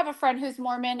you have a friend who's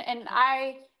Mormon and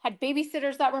I had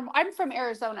babysitters that were I'm from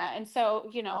Arizona and so,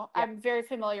 Oh, yeah. I'm very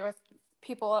familiar with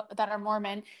people that are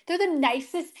Mormon. They're the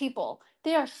nicest people.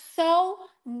 They are so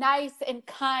nice and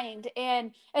kind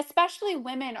and especially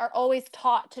women are always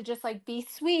taught to just like be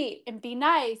sweet and be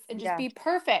nice and just Yeah. be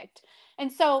perfect.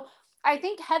 And so I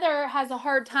think Heather has a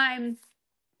hard time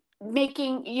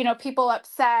making people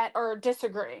upset or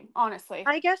disagreeing, honestly.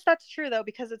 I guess that's true though,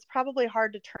 because it's probably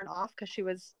hard to turn off because she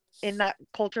was in that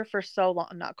culture for so long,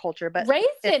 not culture, but Raised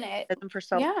in in it. for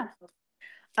so Yeah.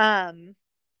 um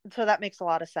so that makes a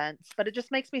lot of sense. But it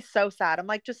just makes me so sad. I'm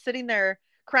like just sitting there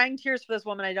crying tears for this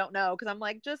woman I don't know because I'm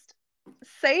like, just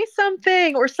say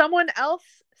something or someone else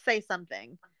say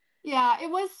something. Yeah, it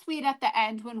was sweet at the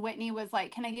end when Whitney was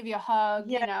like, "Can I give you a hug?"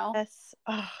 Yes.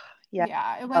 Oh, yeah.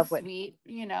 Yeah, it was Love Whitney.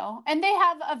 sweet. And they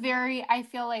have a very I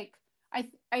feel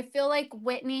like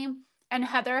Whitney and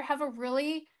Heather have a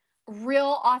really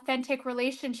real authentic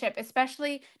relationship,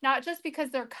 especially not just because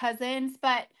they're cousins,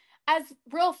 but as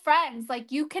real friends.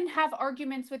 Like you can have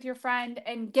arguments with your friend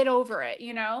and get over it.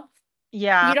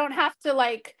 Yeah. You don't have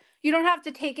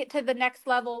to take it to the next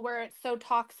level where it's so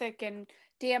toxic and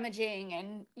damaging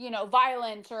and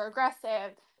violent or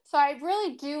aggressive. So I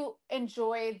really do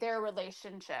enjoy their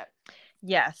relationship.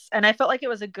 Yes. And I felt like it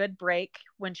was a good break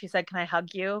when she said, "Can I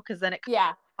hug you?" Because then it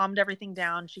Yeah. calmed everything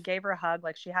down. She gave her a hug,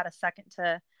 like she had a second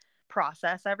to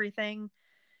process everything.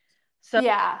 So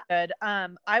Yeah. good.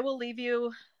 I will leave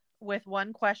you with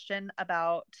one question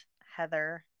about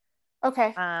Heather.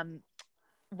 Okay. Um,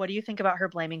 what do you think about her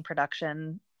blaming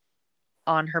production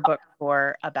on her book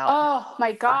tour about Oh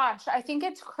my her? gosh, I think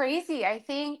it's crazy. I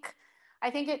think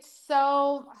it's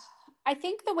so I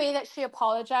think the way that she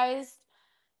apologized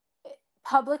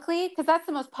publicly, because that's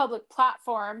the most public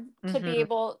platform to be Mm-hmm.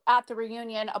 able at the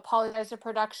reunion apologize to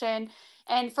production,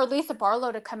 and for Lisa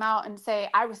Barlow to come out and say,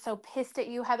 I was so pissed at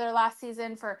you, Heather, last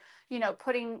season for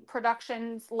putting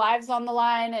production's lives on the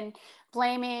line and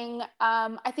blaming.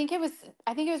 I think it was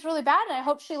really bad, and I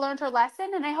hope she learned her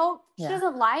lesson, and I hope she Yeah.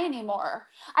 doesn't lie anymore.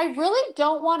 I really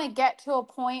don't want to get to a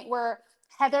point where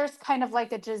Heather's kind of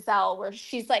like a Giselle, where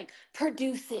she's like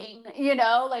producing,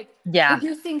 like Yeah.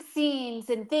 producing scenes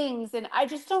and things. And I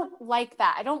just don't like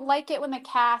that. I don't like it when the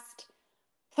cast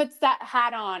puts that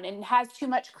hat on and has too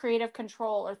much creative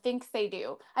control or thinks they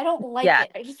do. I don't like Yeah.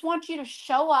 it. I just want you to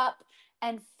show up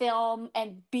and film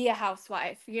and be a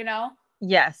housewife, you know?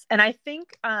 Yes. And I think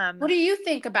What do you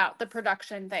think about the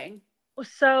production thing?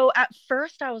 so at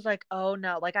first I was like, oh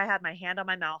no, like I had my hand on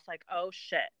my mouth, like, oh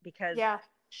shit, because Yeah.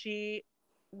 she,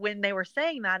 when they were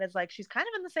saying that, is like she's kind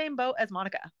of in the same boat as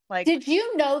Monica. Like, Did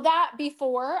you know that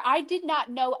before? I did not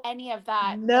know any of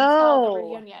that until the no,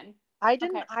 reunion. I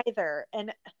didn't Okay. either.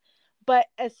 And but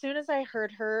as soon as I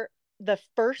heard her, the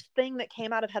first thing that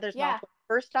came out of Heather's mouth Yeah. was,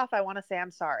 first off, I want to say I'm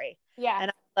sorry. Yeah.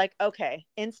 And I was like, okay,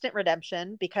 instant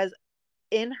redemption, because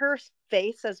in her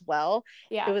face as well,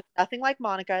 it Yeah. was nothing like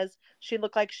Monica's. She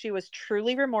looked like she was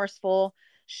truly remorseful.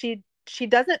 She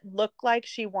doesn't look like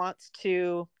she wants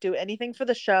to do anything for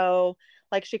the show.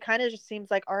 Like, she kind of just seems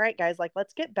like, all right, guys, like,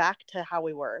 let's get back to how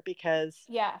we were, because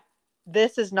Yeah.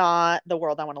 this is not the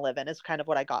world I want to live in, is kind of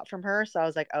what I got from her. So I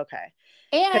was like, okay.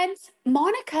 And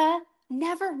Monica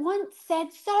never once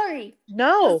said sorry.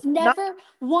 No, Has not, never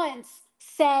once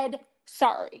said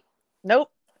sorry.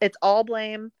 nope. It's all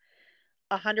blame,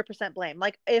 100% blame.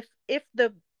 Like, if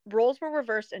the roles were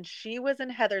reversed and she was in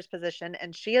Heather's position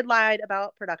and she had lied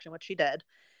about production, which she did,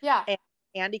 Yeah. and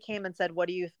Andy came and said, what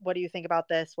do you think about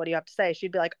this? What do you have to say?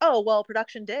 She'd be like, oh well,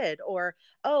 production did, or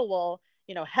oh well,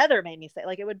 Heather made me say.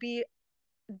 Like, it would be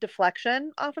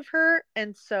deflection off of her.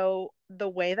 And so the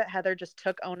way that Heather just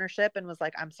took ownership and was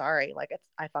like, I'm sorry, like,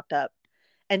 I fucked up,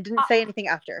 and didn't Uh, say anything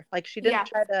after. Like, she didn't yeah.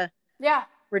 try to Yeah.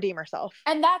 redeem herself.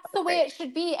 And that's That was the way great. it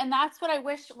should be. And that's what I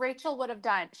wish Rachel would have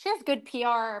done. She has good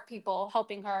PR people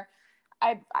helping her.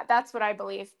 That's what I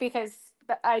believe because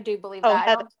I do believe Oh, that. I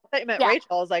Heather, don't. I thought you meant Yeah.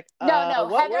 Rachel. I was like, No, no.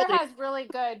 what Heather world are you? has really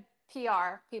good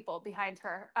PR people behind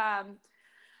her.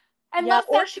 And Yeah, less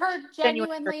or that's she her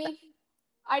genuine person. genuinely.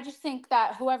 I just think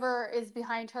that whoever is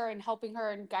behind her and helping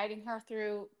her and guiding her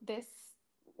through this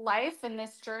life and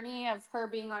this journey of her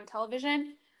being on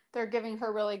television, they're giving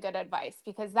her really good advice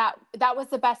because that was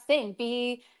the best thing.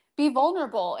 Be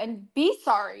vulnerable and be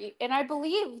sorry. And I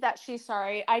believe that she's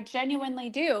sorry. I genuinely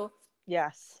do.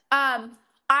 Yes. Um,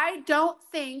 I don't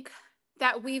think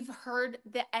that we've heard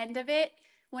the end of it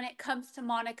when it comes to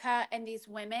Monica and these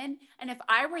women. And if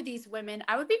I were these women,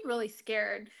 I would be really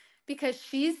scared because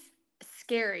she's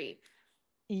scary.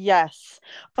 Yes.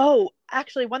 Oh,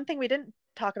 actually, one thing we didn't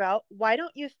talk about, why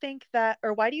don't you think that,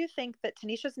 or why do you think that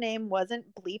Tanisha's name wasn't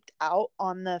bleeped out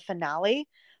on the finale,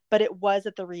 but it was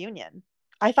at the reunion?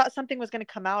 I thought something was going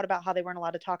to come out about how they weren't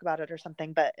allowed to talk about it or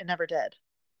something, but it never did.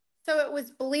 So it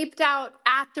was bleeped out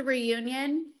at the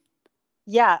reunion.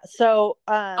 Yeah. So,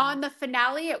 On the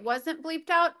finale, it wasn't bleeped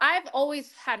out. I've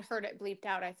always had heard it bleeped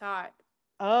out, I thought.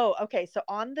 oh, okay. So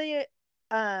on the,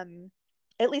 um,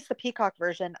 at least the Peacock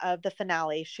version of the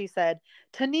finale, she said,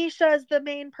 Tanisha's the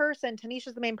main person.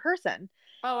 Tanisha's the main person.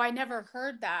 Oh, I never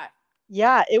heard that.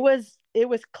 Yeah, it was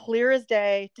clear as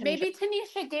day. Tanisha, Maybe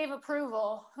Tanisha gave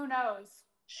approval. Who knows?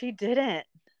 she didn't.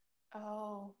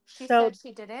 Oh, she So said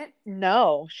she didn't?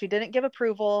 no, she didn't give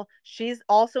approval. She's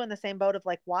also in the same boat of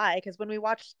like, why? Because when we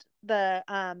watched the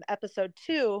episode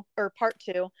 2 or part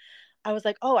 2, I was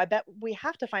like, oh, I bet we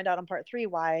have to find out on part 3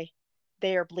 why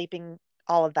they are bleeping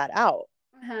all of that out.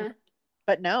 Uh-huh.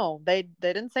 But no, they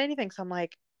didn't say anything. So I'm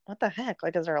like, what the heck?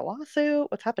 Like, is there a lawsuit?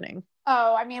 What's happening?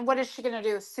 Oh, I mean, what is she gonna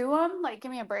do? Sue him? Like,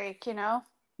 give me a break, you know?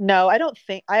 No, I don't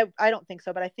think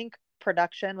so. But I think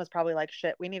production was probably like,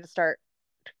 shit, we need to start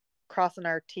crossing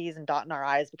our T's and dotting our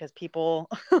I's, because people,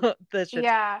 the shit's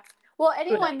Yeah. Well, too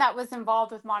anyone that was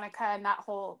involved with Monica and that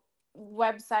whole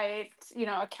website,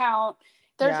 account,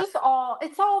 they're yeah, just all,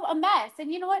 it's all a mess.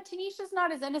 And you know what? Tanisha's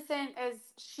not as innocent as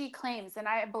she claims. And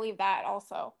I believe that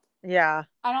also. yeah,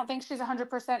 I don't think she's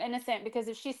 100% innocent because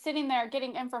if she's sitting there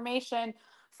getting information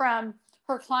from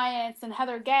her clients and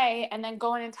Heather Gay and then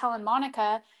going and telling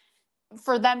Monica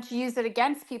for them to use it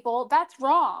against people, that's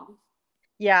wrong.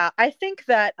 yeah. I think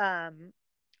that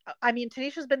I mean,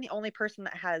 Tanisha's been the only person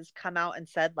that has come out and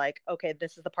said, like, okay,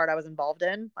 this is the part I was involved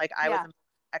in. Like, I was Yeah. in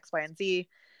X, Y, and Z.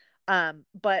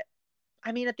 But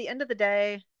I mean, at the end of the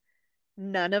day,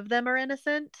 none of them are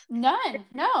innocent. None.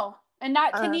 No. And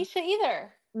not Um, Tanisha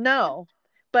either. no.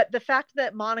 But the fact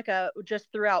that Monica just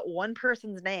threw out one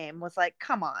person's name was like,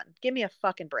 come on, give me a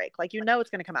fucking break. Like, it's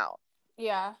going to come out.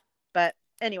 Yeah. But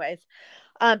anyways,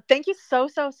 thank you so,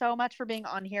 so, so much for being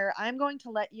on here. I'm going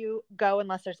to let you go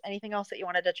unless there's anything else that you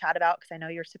wanted to chat about, because I know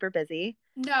you're super busy.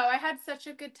 No, I had such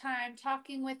a good time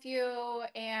talking with you,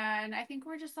 and I think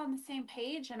we're just on the same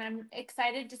page. And I'm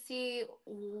excited to see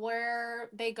where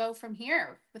they go from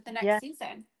here with the next Yeah,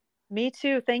 season. me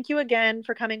too. Thank you again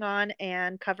for coming on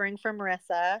and covering for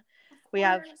Marissa. Of We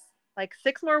have course. like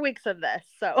 6 more weeks of this.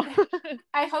 So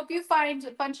I hope you find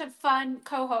a bunch of fun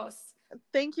co-hosts.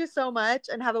 thank you so much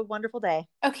and have a wonderful day.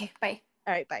 Okay, bye.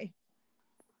 All right, bye.